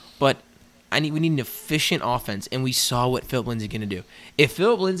yardage, but we need an efficient offense, and we saw what Philip Lindsay going to do. If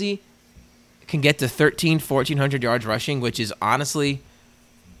Philip Lindsay can get to 1,400 yards rushing, which is honestly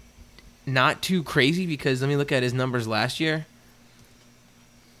not too crazy, because let me look at his numbers last year.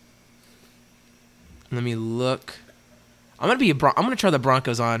 Let me look. I'm gonna try the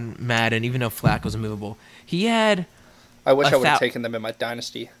Broncos on Madden, even though Flacco's immovable. He had. I wish I would have taken them in my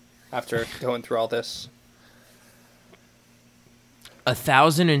dynasty after going through all this.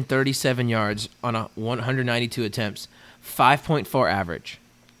 1,037 yards on 192 attempts, 5.4 average.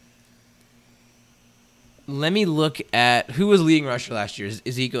 Let me look at who was leading rusher last year.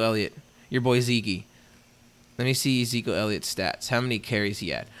 Ezekiel Elliott, your boy Zeke. Let me see Ezekiel Elliott's stats. How many carries he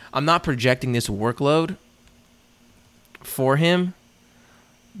had? I'm not projecting this workload for him,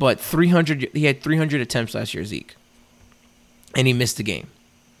 but 300. He had 300 attempts last year, Zeke, and he missed the game.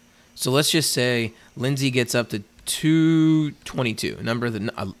 So let's just say Lindsey gets up to 222.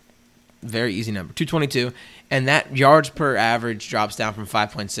 A very easy number, 222, and that yards per average drops down from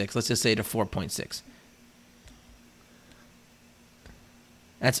 5.6. Let's just say to 4.6.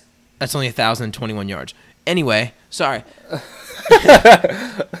 That's only 1,021 yards. Anyway, sorry.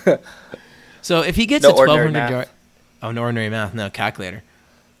 So if he gets no to 1,200 yards, no ordinary math, no calculator.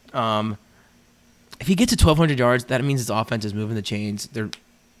 If he gets to 1,200 yards, that means his offense is moving the chains. They're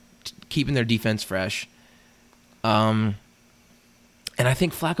keeping their defense fresh. And I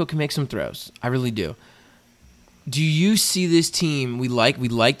think Flacco can make some throws. I really do. Do you see this team? We like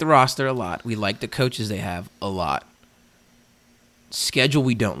the roster a lot. We like the coaches they have a lot. Schedule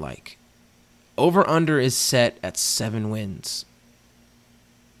we don't like. Over-under is set at 7 wins.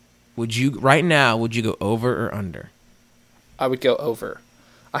 Would you go over or under? I would go over.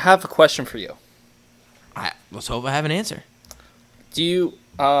 I have a question for you. Let's hope I have an answer. Do you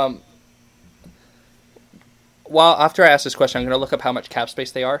Well, after I ask this question, I'm going to look up how much cap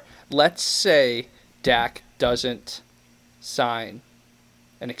space they are. Let's say Dak doesn't sign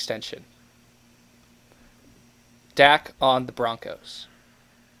an extension. Dak on the Broncos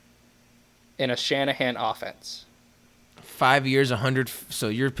in a Shanahan offense. 5 years, 100. So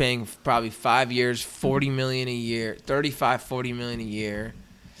you're paying probably 5 years, $40 million a year, $40 million a year.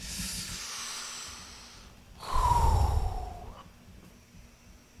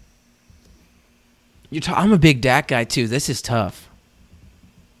 I'm a big Dak guy too. This is tough.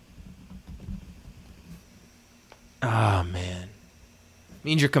 Oh man,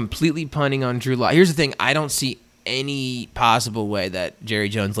 means you're completely punting on Drew Lock. Here's the thing: I don't see any possible way that Jerry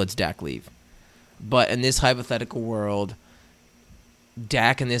Jones lets Dak leave. But in this hypothetical world,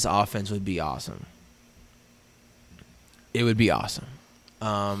 Dak in this offense would be awesome. It would be awesome.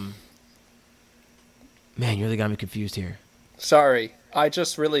 Man, you really got me confused here. Sorry. I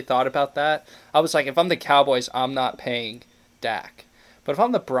just really thought about that. I was like, if I'm the Cowboys, I'm not paying Dak. But if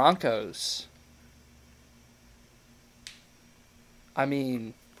I'm the Broncos, I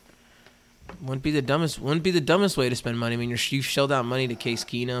mean, wouldn't be the dumbest way to spend money. I mean, you've shelled out money to Case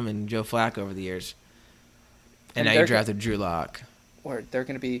Keenum and Joe Flacco over the years, and now you drafted Drew Lock. Or they're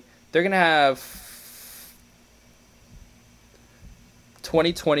gonna have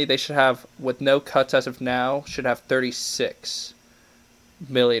 2020. They should have, with no cuts as of now, should have $36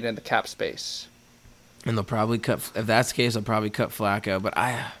 million in the cap space. And they'll probably cut. If that's the case, they'll probably cut Flacco. But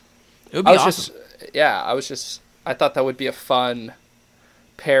it would be awesome. I thought that would be a fun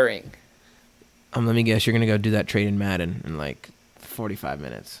pairing. Let me guess, you're going to go do that trade in Madden in like 45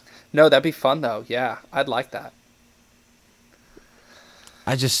 minutes. No, that'd be fun, though. Yeah, I'd like that.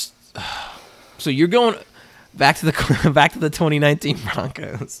 So you're going back to the 2019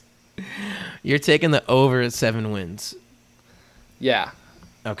 Broncos. You're taking the over at 7 wins. Yeah.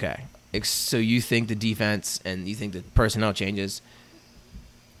 Okay. So you think the defense and you think the personnel changes.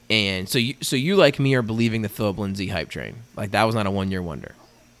 And so you like me are believing the Philip Lindsay hype train. Like that was not a 1-year wonder.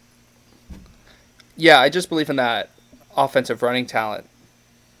 Yeah, I just believe in that offensive running talent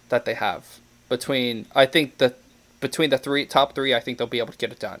that they have. Between the top three, I think they'll be able to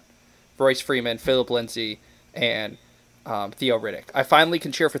get it done. Royce Freeman, Philip Lindsay, and Theo Riddick. I finally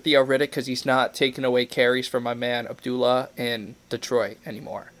can cheer for Theo Riddick because he's not taking away carries from my man Abdullah in Detroit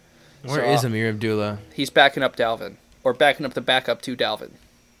anymore. Where is Amir Abdullah? He's backing up Dalvin, or backing up the backup to Dalvin.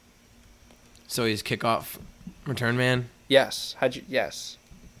 So he's kickoff return man? Yes. Yes.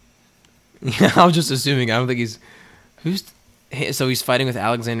 Yeah, I was just assuming. I don't think he's... So he's fighting with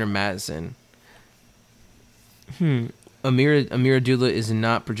Alexander Madison. Amir Abdullah is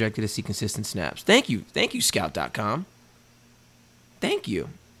not projected to see consistent snaps. Thank you, Scout.com. Thank you.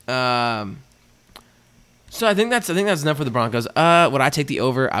 So I think that's enough for the Broncos. Would I take the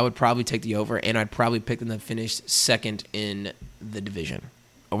over? I would probably take the over, and I'd probably pick them to finish second in the division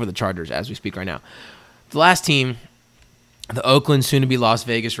over the Chargers as we speak right now. The last team, the Oakland, soon-to-be Las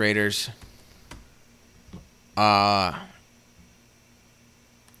Vegas Raiders. I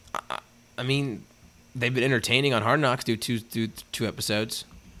mean, they've been entertaining on Hard Knocks through two episodes.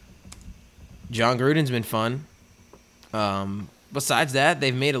 John Gruden's been fun. Besides that,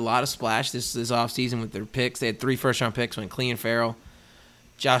 they've made a lot of splash this offseason with their picks. They had 3 first-round picks when Clean Farrell,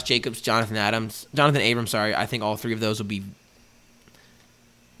 Josh Jacobs, Jonathan Abrams. I think all 3 of those will be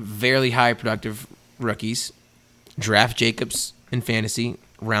very high productive rookies. Draft Jacobs in fantasy.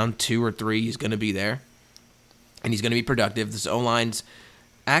 Round 2 or 3, he's going to be there. And he's going to be productive. This O-line's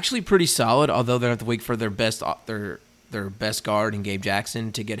actually pretty solid, although they're going to have to wait for their best guard in Gabe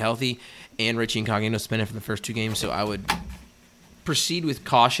Jackson to get healthy. And Richie Incognito suspended for the first 2 games, so I would proceed with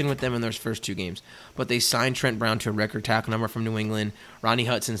caution with them in those first 2 games. But they signed Trent Brown to a record tackle number from New England. Ronnie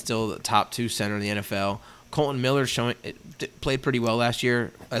Hudson's still the top 2 center in the NFL. Colton Miller played pretty well last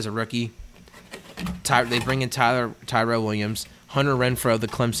year as a rookie. They bring in Tyrell Williams. Hunter Renfrow, the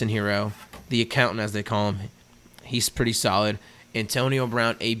Clemson hero, the accountant as they call him. He's pretty solid. Antonio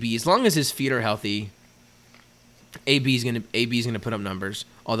Brown, AB. As long as his feet are healthy, AB's gonna put up numbers.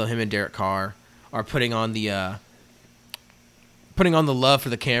 Although him and Derek Carr are putting on the love for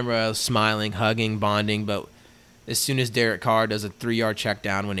the camera, smiling, hugging, bonding. But as soon as Derek Carr does a 3-yard check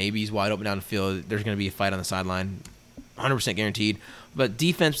down when AB's wide open down the field, there's gonna be a fight on the sideline, 100% guaranteed. But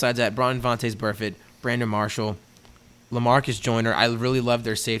defense besides that, Brian Vontaze Burfict, Brandon Marshall, LaMarcus Joyner. I really love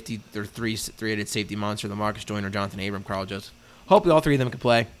their safety, their three-headed safety monster, LaMarcus Joyner, Jonathan Abram, Carl Joseph. Hopefully all 3 of them can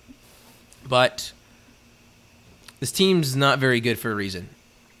play. But this team's not very good for a reason.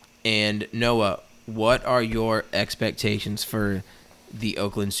 And Noah, what are your expectations for the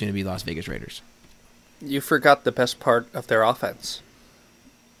Oakland, soon-to-be Las Vegas Raiders? You forgot the best part of their offense.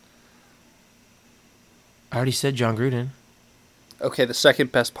 I already said John Gruden. Okay, the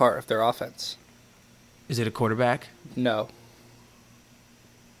second best part of their offense. Is it a quarterback? No.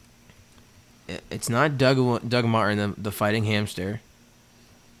 It's not Doug Martin, the fighting hamster.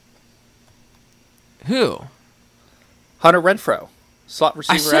 Who? Hunter Renfrow, slot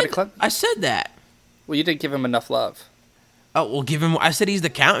receiver out of Clemson. I said that. Well, you didn't give him enough love. Oh, well, give him. I said he's the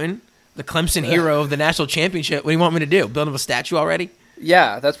captain, the Clemson hero of the national championship. What do you want me to do? Build him a statue already?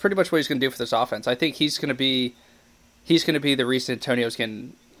 Yeah, that's pretty much what he's going to do for this offense. I think he's going to be the reason Antonio's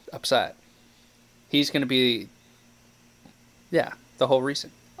getting upset. He's going to be, the whole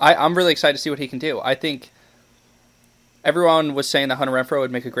reason. I'm really excited to see what he can do. I think everyone was saying that Hunter Renfrow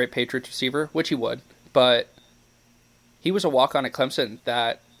would make a great Patriots receiver, which he would, but he was a walk-on at Clemson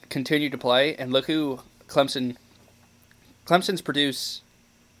that continued to play, and look who Clemson's produce.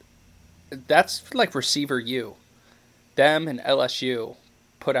 That's like receiver U. Them and LSU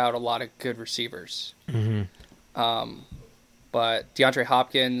put out a lot of good receivers. Mm-hmm. But DeAndre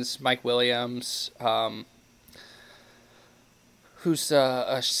Hopkins, Mike Williams,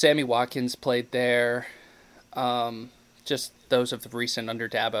 Sammy Watkins played there. Just those of the recent under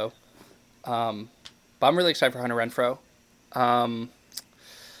Dabo. But I'm really excited for Hunter Renfrow.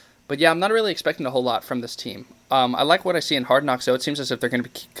 But yeah, I'm not really expecting a whole lot from this team. I like what I see in Hard Knocks, though. It seems as if they're going to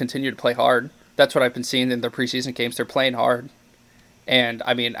continue to play hard. That's what I've been seeing in their preseason games. They're playing hard. And,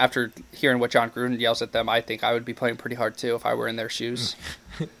 I mean, after hearing what John Gruden yells at them, I think I would be playing pretty hard, too, if I were in their shoes.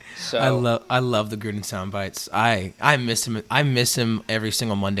 So I love the Gruden sound bites. I miss him. I miss him every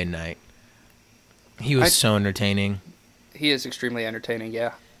single Monday night. He was so entertaining. He is extremely entertaining,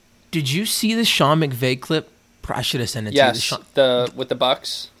 yeah. Did you see the Sean McVay clip? I should have sent it to you. Yes, with the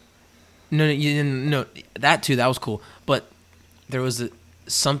Bucks. No, you didn't. No, that too. That was cool. But there was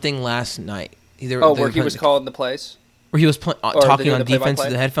something last night. Where he was calling the plays? Where he was talking on defense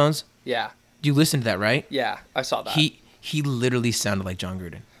to the headphones? Yeah. You listened to that, right? Yeah, I saw that. He literally sounded like John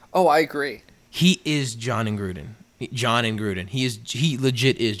Gruden. Oh, I agree. He is John and Gruden. He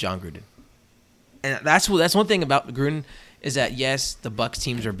legit is John Gruden. And that's one thing about Gruden is that, yes, the Bucks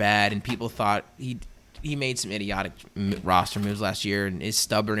teams are bad, and people thought he made some idiotic roster moves last year and is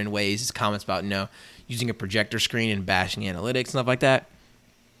stubborn in ways. His comments about using a projector screen and bashing analytics and stuff like that.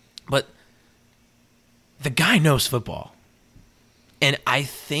 But the guy knows football. And I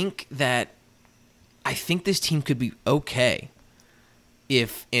think this team could be okay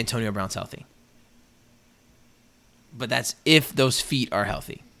if Antonio Brown's healthy. But that's if those feet are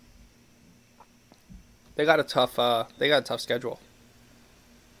healthy. They got a tough schedule.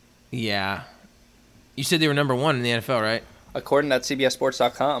 Yeah. You said they were number 1 in the NFL, right? According to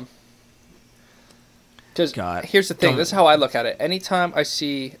CBSSports.com. Because here's the thing. This is how I look at it. Anytime I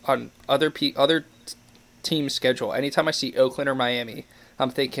see on other team's schedule, anytime I see Oakland or Miami, I'm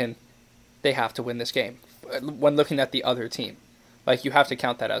thinking they have to win this game. When looking at the other team, like, you have to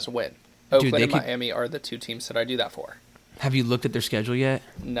count that as a win. Oakland and Miami are the two teams that I do that for. Have you looked at their schedule yet?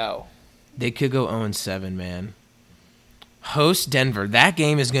 No. They could go 0-7, man. Host Denver. That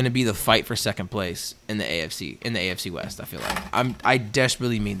game is going to be the fight for second place in the AFC West, I feel like. I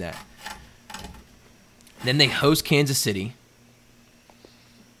desperately mean that. Then they host Kansas City.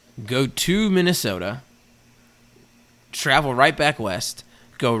 Go to Minnesota. Travel right back west.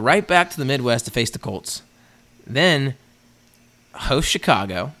 Go right back to the Midwest to face the Colts. Then host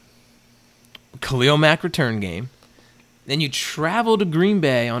Chicago. Khalil Mack return game. Then you travel to Green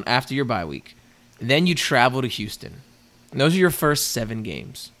Bay after your bye week. And then you travel to Houston. And those are your first 7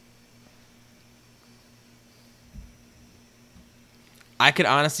 games.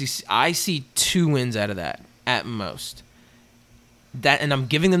 I see 2 wins out of that at most. And I'm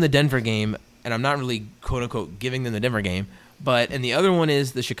giving them the Denver game, and I'm not really quote unquote giving them the Denver game, and the other one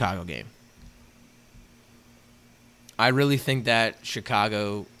is the Chicago game. I really think that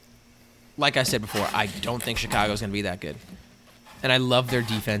Chicago, like I said before, I don't think Chicago's going to be that good. And I love their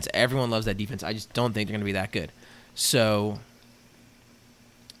defense. Everyone loves that defense. I just don't think they're going to be that good. So,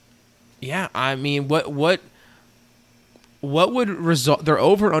 yeah, I mean, what would result? Their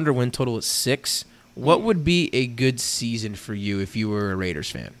over under win total is 6. What would be a good season for you if you were a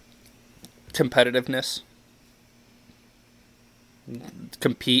Raiders fan? Competitiveness.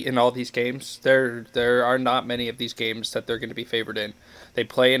 Compete in all these games. There are not many of these games that they're going to be favored in. They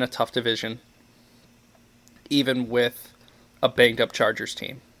play in a tough division, even with a banged up Chargers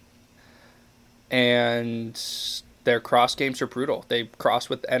team. And their cross games are brutal. They cross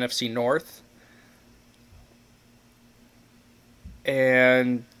with the NFC North.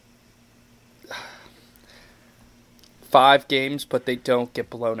 And 5 games, but they don't get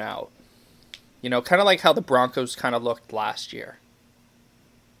blown out. Kind of like how the Broncos kind of looked last year.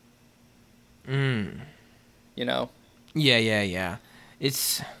 you know. Yeah.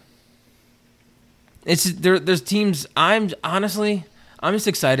 It's there's teams. I'm just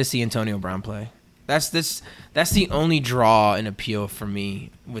excited to see Antonio Brown play. That's the only draw and appeal for me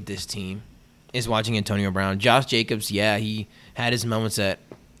with this team is watching Antonio Brown. Josh Jacobs, yeah, he had his moments at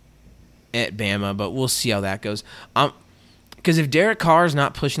Bama, but we'll see how that goes. Because if Derek Carr is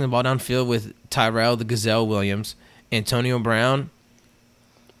not pushing the ball downfield with Tyrell the Gazelle Williams, Antonio Brown,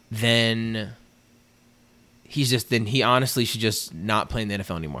 then he honestly should just not play in the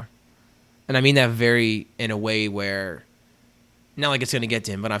NFL anymore. And I mean that in a way where, not like it's going to get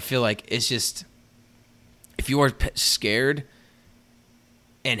to him, but I feel like it's just, if you are scared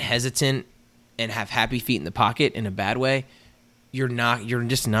and hesitant and have happy feet in the pocket in a bad way, you're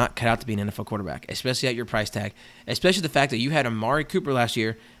just not cut out to be an NFL quarterback, especially at your price tag. Especially the fact that you had Amari Cooper last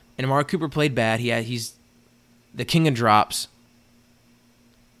year, and Amari Cooper played bad. He's the king of drops,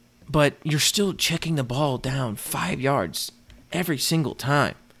 but you're still checking the ball down 5 yards every single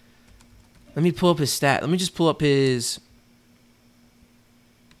time. Let me pull up his stat. Let me just pull up his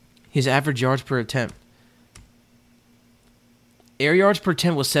average yards per attempt. Air yards per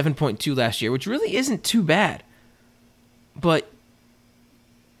attempt was 7.2 last year, which really isn't too bad. But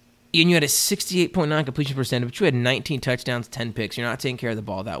and you had a 68.9 completion percentage, but you had 19 touchdowns, 10 picks. You're not taking care of the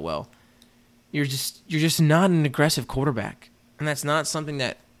ball that well. You're just not an aggressive quarterback, and that's not something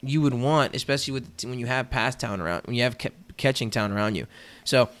that you would want, especially when you have pass talent around, when you have catching talent around you.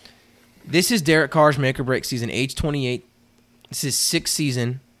 So this is Derek Carr's make or break season, age 28. This is his 6th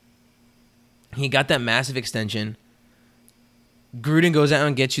season. He got that massive extension. Gruden goes out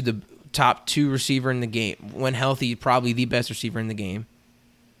and gets you the top 2 receiver in the game. When healthy, probably the best receiver in the game.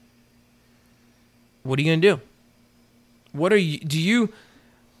 What are you going to do?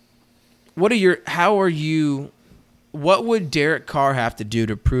 What would Derek Carr have to do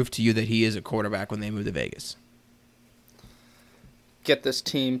to prove to you that he is a quarterback when they move to Vegas? Get this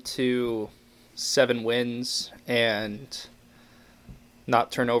team to 7 wins and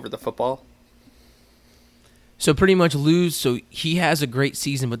not turn over the football. So pretty much lose. So he has a great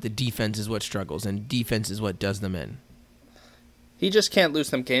season, but the defense is what struggles, and defense is what does them in. He just can't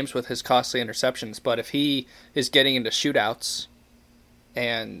lose them games with his costly interceptions. But if he is getting into shootouts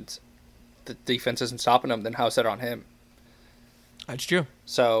and the defense isn't stopping him, then how's that on him? That's true.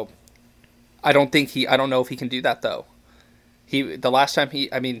 So I don't know if he can do that though. The last time he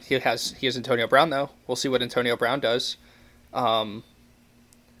has Antonio Brown though. We'll see what Antonio Brown does. But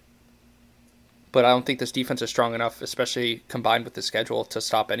I don't think this defense is strong enough, especially combined with the schedule, to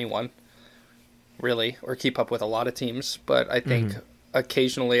stop anyone, really, or keep up with a lot of teams. But I think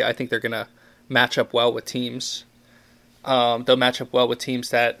occasionally, I think they're going to match up well with teams. They'll match up well with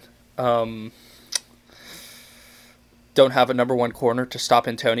teams that don't have a number one corner to stop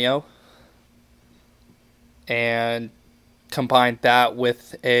Antonio. And combine that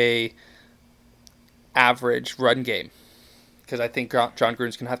with a average run game. Because I think John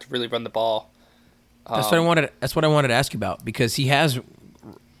Gruden's going to have to really run the ball. That's what I wanted to ask you about, because he has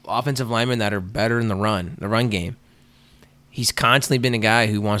offensive linemen that are better in the run game. He's constantly been a guy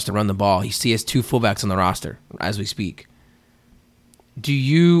who wants to run the ball. He has 2 fullbacks on the roster as we speak.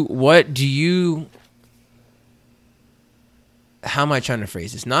 How am I trying to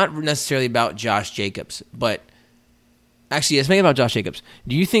phrase this? Not necessarily about Josh Jacobs, but actually, let's make it about Josh Jacobs.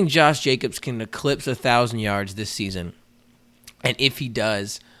 Do you think Josh Jacobs can eclipse 1,000 yards this season? And if he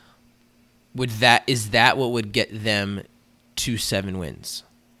does, is that what would get them to 7 wins?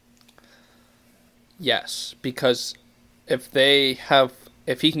 Yes, because if he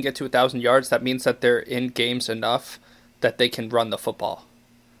can get to 1,000 yards, that means that they're in games enough that they can run the football.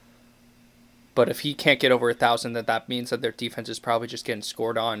 But if he can't get over 1,000, then that means that their defense is probably just getting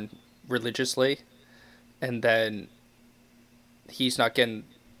scored on religiously, and then he's not getting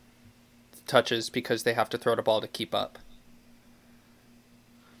touches because they have to throw the ball to keep up.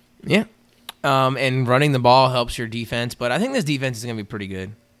 Yeah. And running the ball helps your defense, but I think this defense is going to be pretty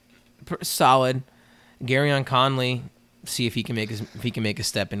good. Solid. Garyon Conley, see if he can make a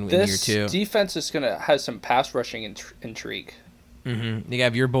step in year 2. This defense is going to have some pass rushing intrigue. Mm-hmm. They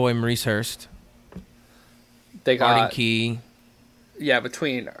have your boy Maurice Hurst. They got Arden Key. Yeah,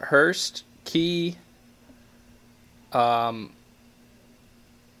 between Hurst, Key, and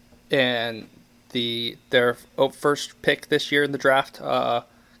their first pick this year in the draft,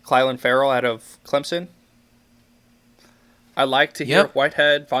 Clelin Ferrell out of Clemson. I like to hear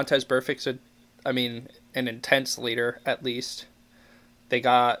Whitehead. Vontaze Burfict's an intense leader, at least. They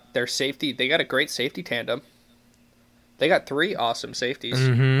got their safety. They got a great safety tandem. They got 3 awesome safeties.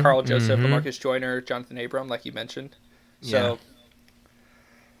 Carl Joseph, LaMarcus Joyner, Jonathan Abram, like you mentioned. So,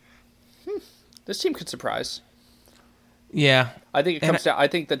 This team could surprise. Yeah. I think it comes down. I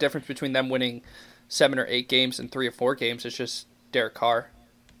think the difference between them winning 7 or 8 games and 3 or 4 games is just Derek Carr.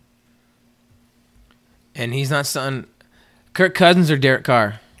 And he's not son. Kirk Cousins or Derek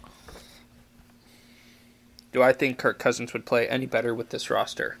Carr? Do I think Kirk Cousins would play any better with this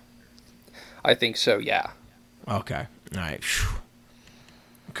roster? I think so, yeah. Okay. All right. Whew.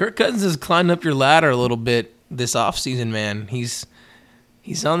 Kirk Cousins has climbed up your ladder a little bit this offseason, man. He's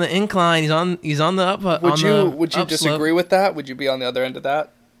on the incline. He's on the up. Would you disagree with that? Would you be on the other end of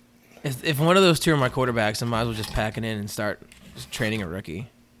that? If one of those two are my quarterbacks, I might as well just pack it in and start just training a rookie.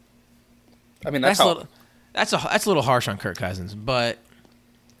 I mean, that's a little harsh on Kirk Cousins, but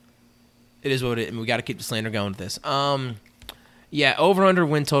it is what it is. We got to keep the slander going with this. Yeah, over under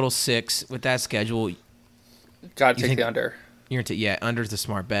win total 6 with that schedule. Got to take the under. Under's the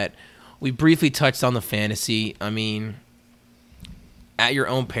smart bet. We briefly touched on the fantasy. I mean, at your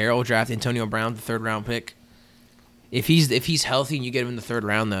own peril, draft Antonio Brown, the 3rd round pick. If he's healthy and you get him in the 3rd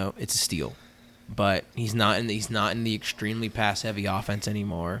round, though, it's a steal. But he's not in the extremely pass heavy offense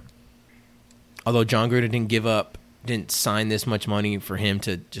anymore. Although John Gruden didn't sign this much money for him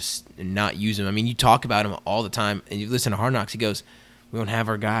to just not use him. I mean, you talk about him all the time, and you listen to Hard Knocks. He goes, "We don't have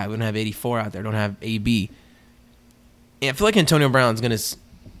our guy. We don't have 84 out there. We don't have AB." And I feel like Antonio Brown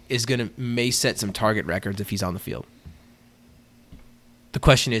may set some target records if he's on the field. The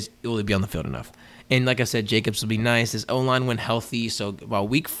question is, will he be on the field enough? And like I said, Jacobs will be nice. This O-line went healthy, so by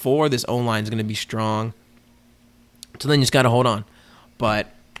week 4, this O-line is going to be strong. So then you just got to hold on. But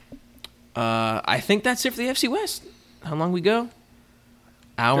I think that's it for the AFC West. How long we go?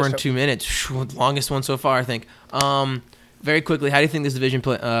 Hour and 2 minutes. Longest one so far, I think. Very quickly, how do you think this division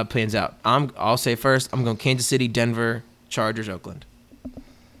plans out? I'll say first, I'm going Kansas City, Denver, Chargers, Oakland.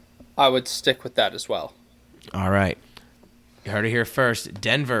 I would stick with that as well. All right. You heard it here first.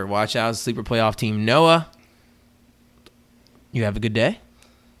 Denver, watch out, sleeper playoff team. Noah, you have a good day.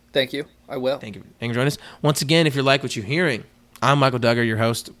 Thank you. I will. Thank you for joining us. Once again, if you like what you're hearing, I'm Michael Duggar, your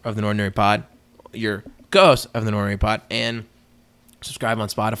host of The Ordinary Pod, your co-host of The Ordinary Pod, and subscribe on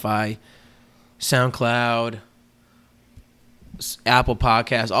Spotify, SoundCloud, Apple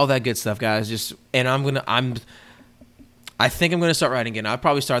Podcasts, all that good stuff, guys. I think I'm gonna start writing again. I'll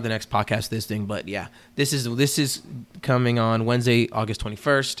probably start the next podcast this thing, but yeah, this is coming on Wednesday, August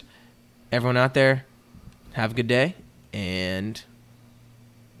 21st. Everyone out there, have a good day, and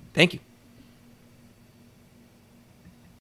thank you.